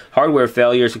hardware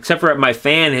failures, except for my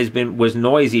fan was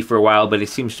noisy for a while, but it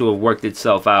seems to have worked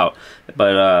itself out.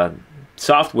 But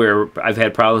software, I've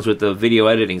had problems with the video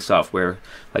editing software,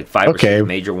 like 5 or 6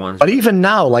 major ones. But even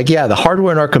now, like the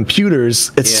hardware in our computers,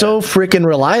 it's so freaking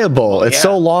reliable. It's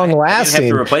so long lasting. I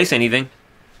didn't have to replace anything.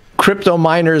 Crypto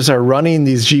miners are running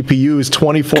these GPUs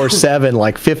 24/7,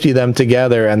 like 50 of them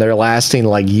together, and they're lasting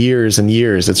like years and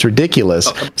years. It's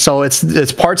ridiculous. So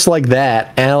it's parts like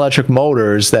that and electric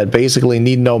motors that basically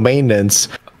need no maintenance.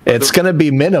 It's going to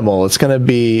be minimal. It's going to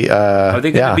be. Are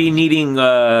they going to be needing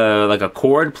like a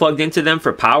cord plugged into them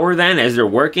for power then, as they're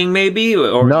working, maybe?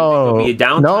 Or no, be a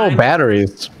downtime? No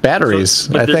batteries.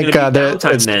 So, I think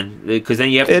downtime then, because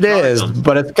then you have to. It is,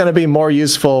 but it's going to be more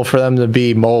useful for them to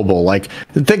be mobile. Like,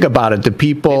 think about it. The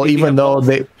people, even though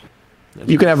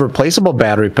you can have a replaceable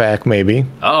battery pack, maybe.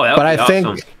 Oh, that would be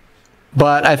awesome.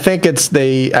 But I think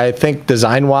I think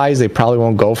design-wise, they probably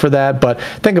won't go for that. But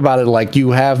think about it, like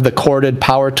you have the corded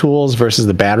power tools versus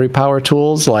the battery power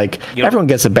tools. Like everyone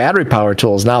gets the battery power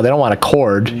tools now. They don't want a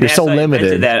cord. You're so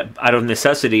limited. That out of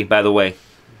necessity, by the way.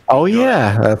 Oh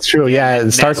yeah, that's true. Yeah,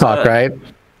 Star Talk, right?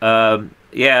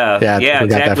 Yeah,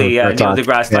 exactly. Yeah, Neil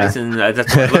deGrasse Tyson.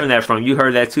 That's where I learned that from. You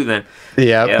heard that too, then?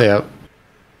 Yeah.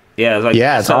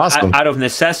 Yeah, it's awesome. Out of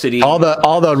necessity. All the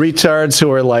retards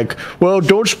who are like, well,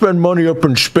 don't spend money up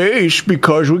in space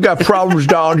because we got problems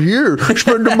down here.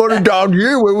 Spend the money down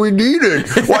here where we need it.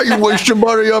 Why are you wasting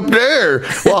money up there?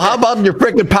 Well, how about your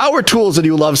freaking power tools that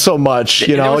you love so much?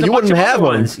 You know, you wouldn't have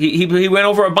them. He went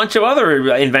over a bunch of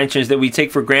other inventions that we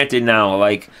take for granted now.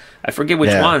 Like, I forget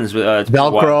which ones.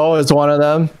 Velcro is one of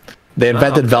them. They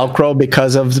invented Velcro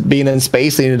because of being in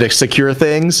space. They needed to secure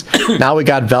things. Now we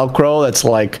got Velcro. That's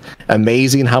like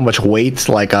amazing how much weight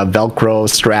like a Velcro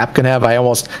strap can have. I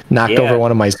almost knocked over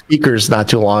one of my speakers not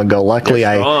too long ago. Luckily,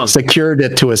 I secured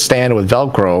it to a stand with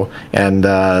Velcro and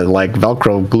like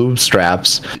Velcro glue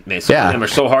straps. Man, some of them are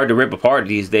so hard to rip apart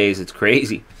these days. It's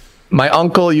crazy. My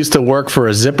uncle used to work for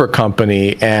a zipper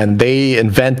company, and they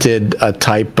invented a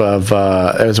type of,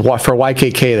 it was for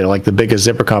YKK, they're like the biggest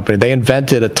zipper company. They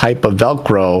invented a type of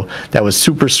Velcro that was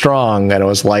super strong, and it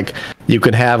was like, you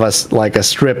could have a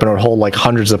strip and it would hold like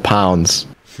hundreds of pounds.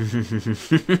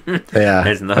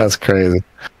 Yeah, that's crazy.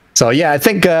 So yeah, I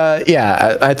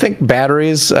think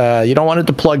batteries, you don't want it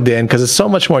to plugged in because it's so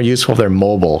much more useful if they're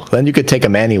mobile. Then you could take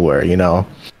them anywhere, you know.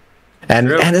 And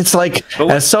it's like,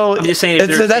 so I'm just saying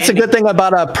that's a good thing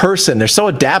about a person. They're so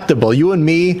adaptable. You and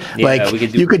me,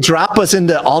 you could drop us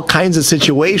into all kinds of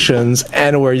situations,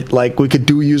 and we could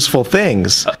do useful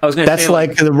things. That's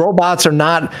like the robots are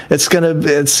not.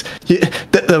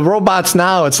 The robots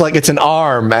now. It's like it's an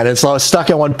arm, and it's stuck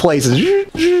in one place.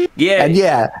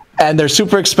 And they're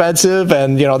super expensive,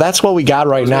 and that's what we got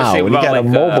right now. We got a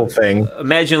mobile thing.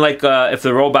 Imagine if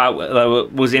the robot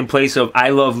was in place of I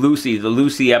Love Lucy, the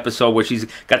Lucy episode where she's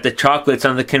got the chocolates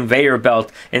on the conveyor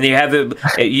belt, and you have it.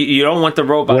 You don't want the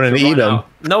robot. Wouldn't eat them.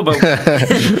 No, but you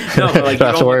don't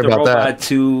want the robot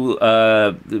to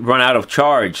run out of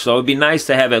charge. So it'd be nice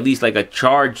to have at least like a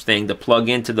charge thing to plug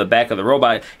into the back of the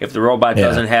robot if the robot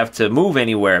doesn't have to move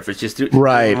anywhere. If it's just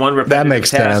one repetitive that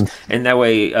makes task, sense. and that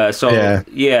way, so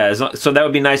that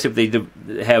would be nice if they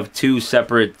have two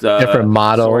separate different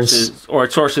models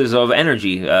sources of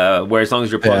energy. Where as long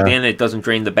as you're plugged in, it doesn't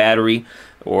drain the battery.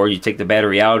 Or you take the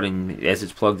battery out, and as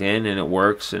it's plugged in, and it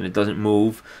works, and it doesn't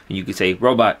move, and you can say,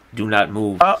 "Robot, do not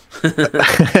move." Oh.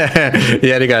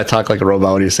 Yeah, you gotta talk like a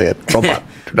robot when you say it. Robot,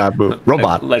 do not move.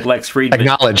 Robot, like Lex Friedman.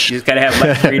 Acknowledge. You just gotta have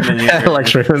Lex Friedman in there.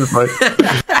 Lex Friedman.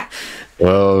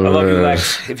 Well, I love you,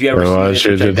 Lex. If you ever see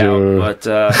it, check out.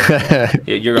 But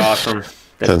you're awesome.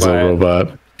 That's a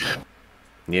robot.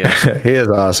 Yeah, he is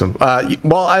awesome. Well,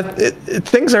 a lot of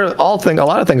things are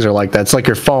like that. It's like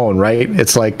your phone, right?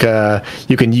 It's like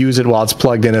you can use it while it's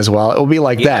plugged in as well. It will be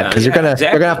like that because you're gonna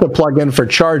have to plug in for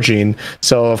charging.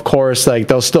 So of course, like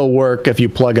they'll still work if you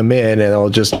plug them in, and it'll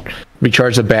just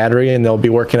recharge the battery, and they'll be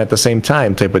working at the same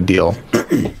time, type of deal.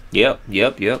 Yep.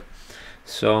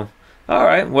 So. All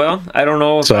right. Well, I don't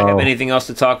know if I have anything else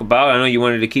to talk about. I know you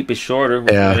wanted to keep it shorter.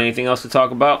 Yeah. Anything else to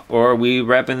talk about, or are we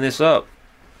wrapping this up?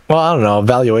 Well, I don't know.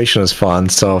 Valuation is fun.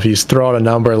 So if you throw out a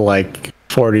number like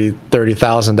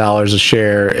 $30,000 a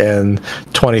share in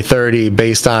 2030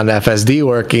 based on FSD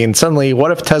working, suddenly,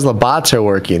 what if Tesla bots are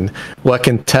working? What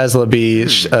can Tesla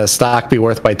stock be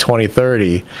worth by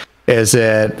 2030? Is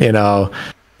it,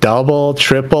 double,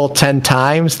 triple, 10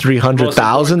 times,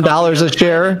 $300,000 a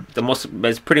share?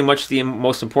 It's pretty much the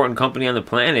most important company on the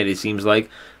planet, it seems like,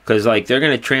 because like they're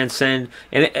going to transcend.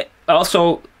 And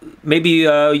also, maybe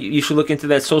you should look into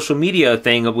that social media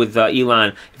thing with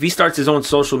Elon. If he starts his own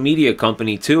social media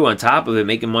company too, on top of it,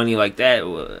 making money like that,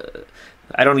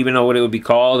 I don't even know what it would be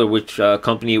called or which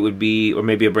company it would be, or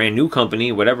maybe a brand new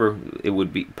company, whatever it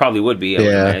would be. Probably would be, I would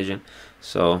imagine.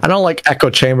 So I don't like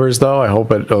echo chambers though. I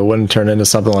hope it wouldn't turn into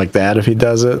something like that if he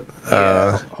does it.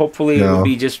 Hopefully it would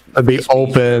be just it'd be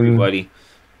open. Everybody.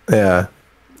 Yeah.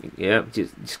 Yeah.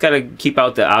 Just gotta keep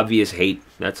out the obvious hate.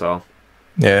 That's all.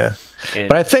 Yeah.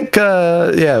 But I think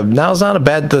now's not a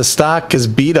bad. The stock is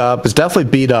beat up. It's definitely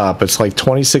beat up. It's like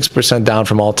 26% down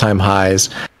from all-time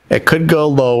highs. It could go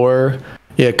lower.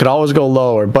 Yeah, it could always go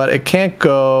lower, but it can't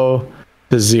go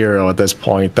to zero at this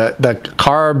point. The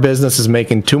car business is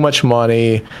making too much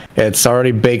money. It's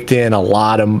already baked in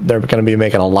they're going to be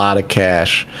making a lot of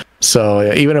cash.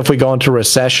 So even if we go into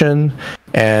recession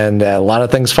and a lot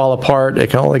of things fall apart, it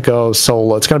can only go so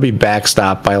low. It's going to be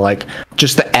backstopped by like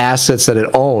just the assets that it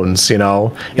owns. It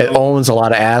owns a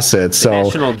lot of assets. So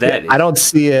national debt, I don't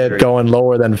see it going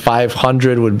lower than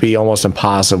 500 would be almost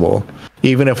impossible.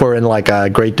 Even if we're in like a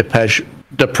Great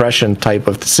Depression type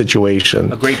of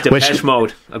situation. A Great Depeche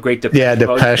Mode.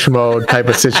 Depeche Mode type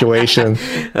of situation.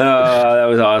 That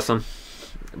was awesome.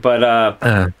 But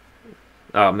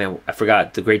oh man, I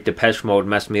forgot. The Great Depeche Mode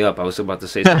messed me up. I was about to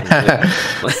say something.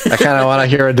 I kind of want to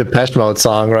hear a Depeche Mode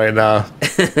song right now.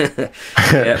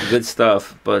 Yeah, good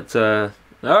stuff. But all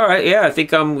right, yeah, I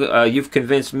think you've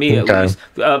convinced me at least.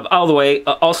 All the way.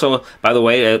 Also, by the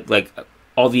way, like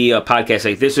all the podcasts,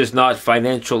 like this is not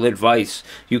financial advice.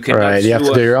 You can you have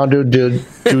to do your own due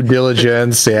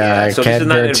diligence. I can't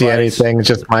guarantee anything. It's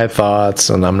just my thoughts,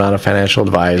 and I'm not a financial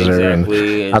advisor,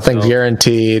 and nothing's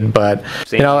guaranteed. But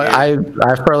I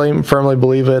firmly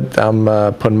believe it. I'm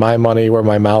putting my money where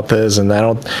my mouth is, and I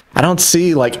don't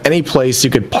see like any place you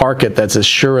could park it that's as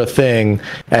sure a thing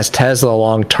as Tesla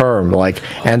long term. Like,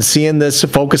 and seeing this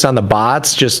focus on the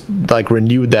bots just like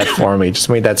renewed that for me. Just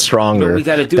made that stronger. What we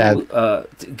got to do.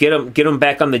 Get him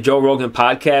back on the Joe Rogan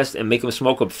podcast and make him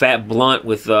smoke a fat blunt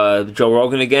with Joe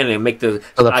Rogan again and make the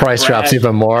price drops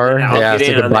even more. I'll get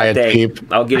in on that day.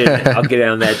 Cheap. I'll get in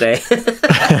on that day.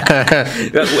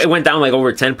 It went down like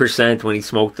over 10% when he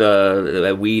smoked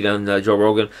weed on Joe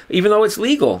Rogan, even though it's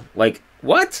legal. Like,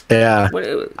 what? Yeah.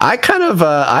 I kind of,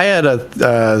 I had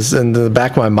in the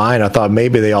back of my mind, I thought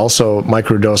maybe they also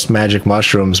microdosed magic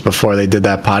mushrooms before they did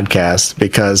that podcast,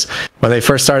 because when they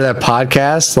first started that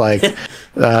podcast, like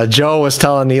Joe was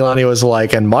telling Elon, he was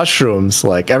like, and mushrooms,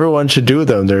 like everyone should do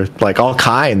them. They're like all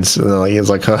kinds. And he was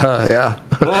like, yeah,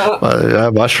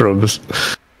 mushrooms.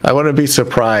 I wouldn't be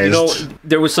surprised.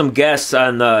 There was some guests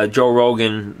on Joe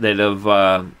Rogan that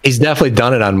have... he's definitely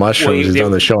done it on mushrooms. He's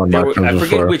done the show on mushrooms I forget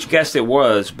before. Which guest it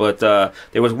was, but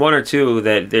there was one or two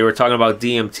that they were talking about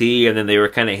DMT, and then they were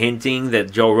kind of hinting that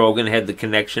Joe Rogan had the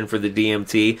connection for the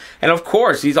DMT. And of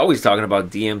course, he's always talking about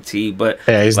DMT, but...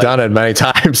 Yeah, he's done it many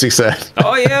times, he said.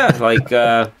 Oh, yeah, like...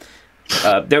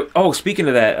 speaking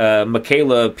of that,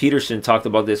 Michaela Peterson talked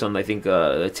about this on, I think,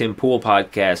 the Tim Pool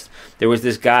podcast. There was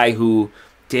this guy who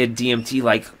did DMT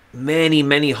like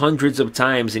many hundreds of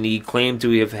times, and he claimed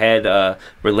to have had a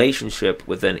relationship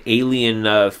with an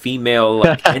alien female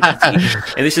entity.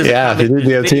 And this is if you do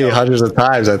DMT hundreds of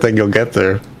times, I think you'll get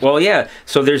there. Well, yeah.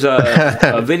 So there's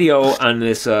a video on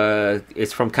this.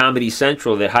 It's from Comedy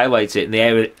Central that highlights it, and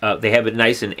they have it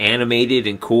nice and animated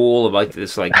and cool, about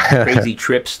this like crazy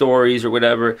trip stories or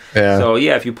whatever. Yeah. So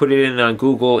yeah, if you put it in on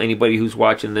Google, anybody who's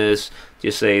watching this,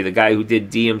 just say the guy who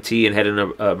did DMT and had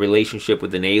a relationship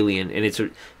with an alien,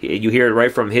 and you hear it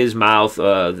right from his mouth,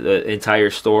 the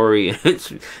entire story.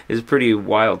 It's pretty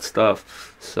wild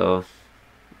stuff. So,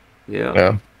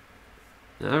 yeah.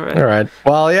 All right.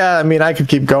 Well, yeah. I mean, I could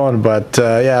keep going, but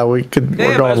we're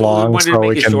going long, so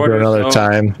we can do another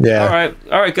time. Yeah.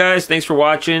 All right, guys. Thanks for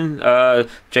watching.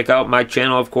 Check out my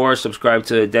channel, of course. Subscribe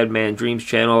to Dead Man Dreams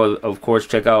channel, of course.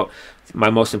 Check out my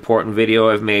most important video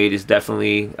I've made. Is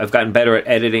definitely, I've gotten better at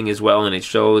editing as well, and it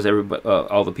shows. Everybody,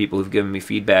 all the people who've given me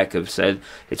feedback have said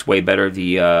it's way better.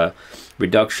 The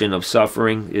reduction of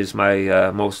suffering is my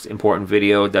most important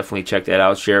video. Definitely check that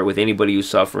out. Share it with anybody who's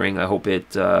suffering. I hope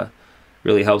it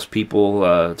really helps people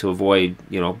to avoid,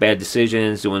 bad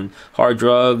decisions, doing hard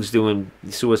drugs, doing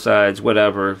suicides,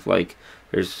 whatever. Like,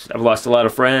 I've lost a lot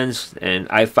of friends, and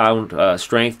I found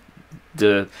strength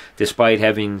despite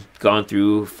having gone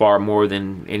through far more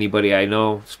than anybody I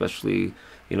know, especially,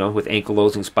 with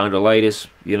ankylosing spondylitis,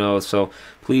 so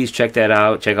please check that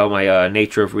out. Check out my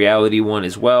Nature of Reality one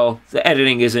as well. The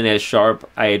editing isn't as sharp,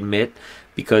 I admit,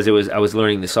 because I was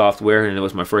learning the software, and it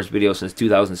was my first video since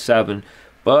 2007,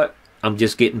 but I'm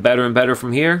just getting better and better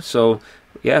from here. So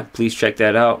yeah, please check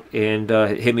that out, and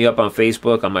hit me up on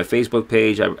Facebook, on my Facebook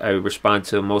page. I respond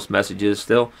to most messages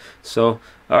still. So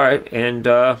all right, and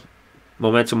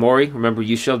Memento Mori, remember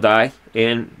you shall die.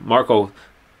 And Marco,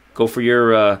 go for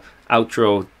your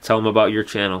outro. Tell them about your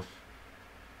channel.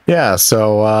 Yeah,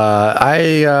 so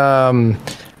I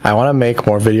want to make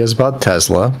more videos about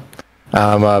Tesla.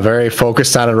 I'm very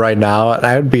focused on it right now, and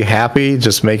I would be happy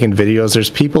just making videos. There's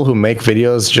people who make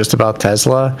videos just about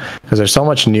Tesla because there's so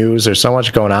much news, there's so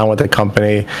much going on with the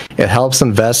company. It helps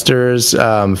investors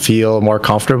feel more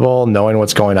comfortable knowing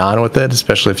what's going on with it,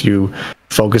 especially if you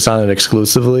focus on it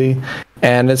exclusively.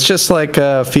 And it's just like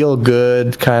a feel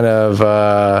good kind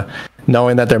of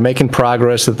knowing that they're making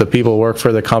progress, that the people who work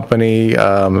for the company,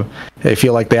 they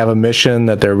feel like they have a mission,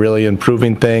 that they're really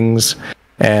improving things.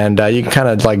 And you can kind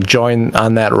of like join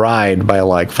on that ride by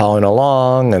like following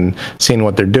along and seeing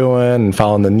what they're doing and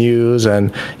following the news,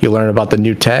 and you learn about the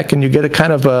new tech, and you get a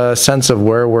kind of a sense of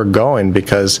where we're going,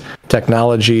 because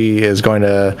technology is going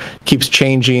to keeps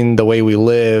changing the way we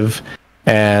live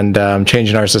and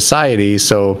changing our society.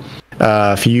 So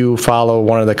if you follow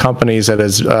one of the companies that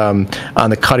is on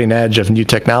the cutting edge of new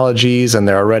technologies, and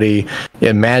they're already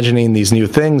imagining these new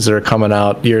things that are coming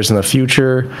out years in the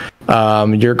future,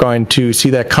 you're going to see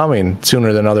that coming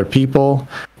sooner than other people.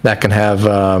 That can have,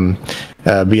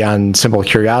 beyond simple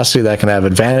curiosity, that can have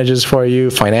advantages for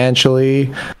you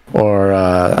financially or,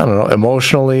 I don't know,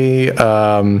 emotionally.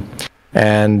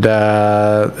 And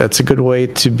it's a good way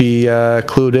to be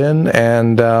clued in,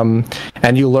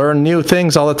 and you learn new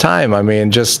things all the time. I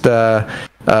mean, just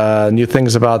new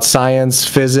things about science,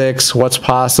 physics, what's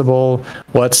possible,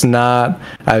 what's not.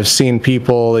 I've seen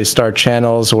people, they start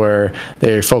channels where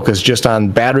they focus just on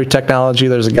battery technology.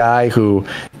 There's a guy who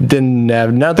didn't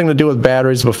have nothing to do with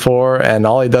batteries before, and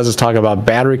all he does is talk about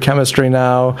battery chemistry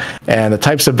now and the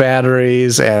types of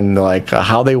batteries and like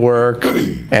how they work.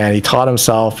 And he taught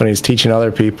himself, and he's teaching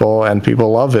other people, and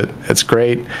people love it. It's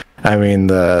great. I mean,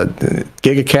 the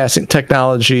gigacasting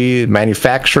technology,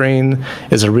 manufacturing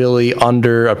is a really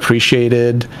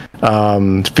underappreciated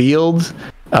field,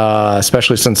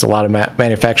 especially since a lot of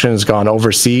manufacturing has gone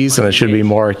overseas, and it should be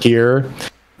more here.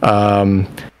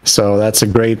 So that's a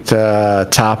great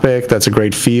topic. That's a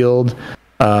great field.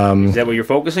 Is that what you're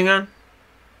focusing on?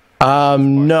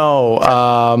 No.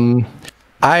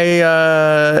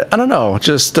 I don't know,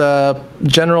 just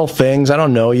general things. I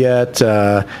don't know yet.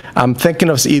 I'm thinking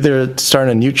of either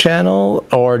starting a new channel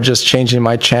or just changing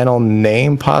my channel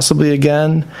name possibly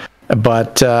again.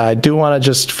 But I do want to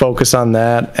just focus on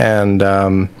that, and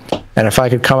if I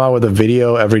could come out with a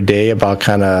video every day about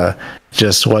kind of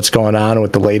just what's going on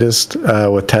with the latest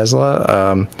with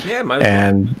Tesla,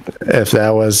 and if that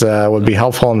was would be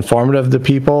helpful and informative to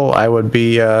people, I would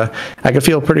be I could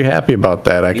feel pretty happy about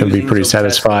that. I could be pretty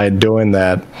satisfied doing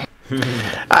that.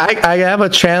 I have a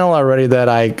channel already that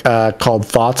I called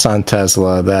Thoughts on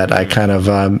Tesla, that I kind of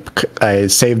I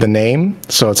saved the name,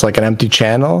 so it's like an empty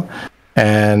channel.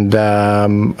 And I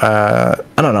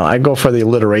don't know, I go for the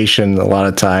alliteration a lot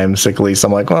of times. At least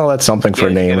I'm like, well, that's something for a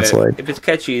name. It's like, if it's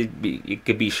catchy, it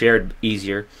could be shared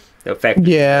easier. affect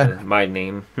Yeah. my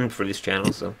name for this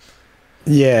channel. So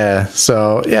Yeah,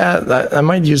 so yeah, I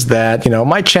might use that. You know,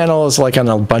 my channel is like on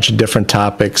a bunch of different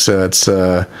topics. I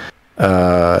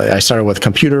started with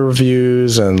computer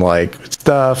reviews and like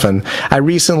stuff, and I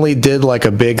recently did like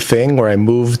a big thing where I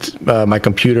moved my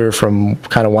computer from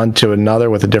kind of one to another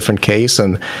with a different case,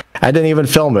 and I didn't even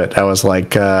film it. I was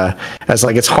like,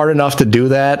 it's hard enough to do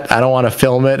that. I don't want to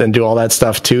film it and do all that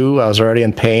stuff too. I was already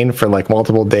in pain for like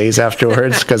multiple days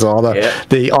afterwards because of all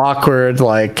the awkward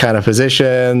like kind of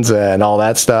positions and all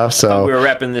that stuff. So we were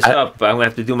wrapping this up. I'm gonna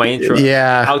have to do my intro.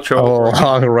 Yeah, outro.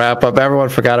 Long wrap up. Everyone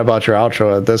forgot about your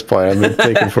outro at this point. I've been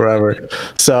taking forever.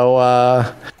 So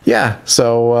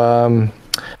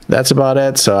that's about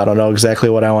it. So I don't know exactly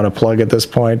what I want to plug at this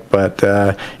point, but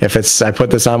if I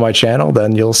put this on my channel,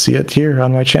 then you'll see it here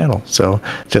on my channel. So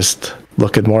just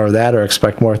look at more of that or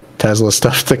expect more Tesla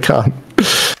stuff to come.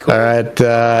 Cool. All right,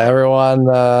 everyone.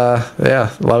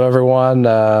 Love everyone.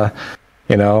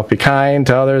 Be kind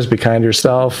to others, be kind to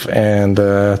yourself, and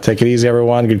take it easy,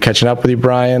 everyone. Good catching up with you,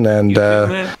 Brian, and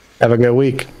have a good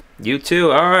week. You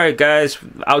too. All right, guys.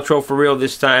 Outro for real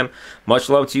this time. Much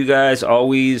love to you guys.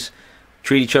 Always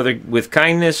treat each other with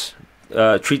kindness.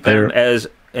 Treat them as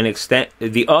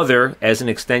the other as an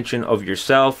extension of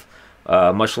yourself.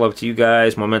 Much love to you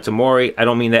guys. Memento mori. I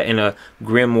don't mean that in a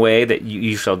grim way that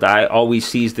you shall die. Always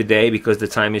seize the day because the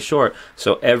time is short.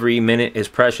 So every minute is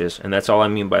precious, and that's all I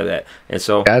mean by that. And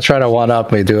so I try to one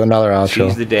up me. Do another outro.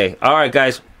 Seize the day. All right,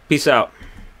 guys. Peace out.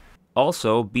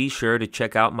 Also, be sure to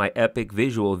check out my epic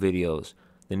visual videos,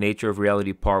 The Nature of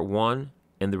Reality Part 1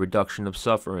 and The Reduction of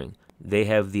Suffering. They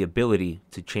have the ability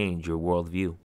to change your worldview.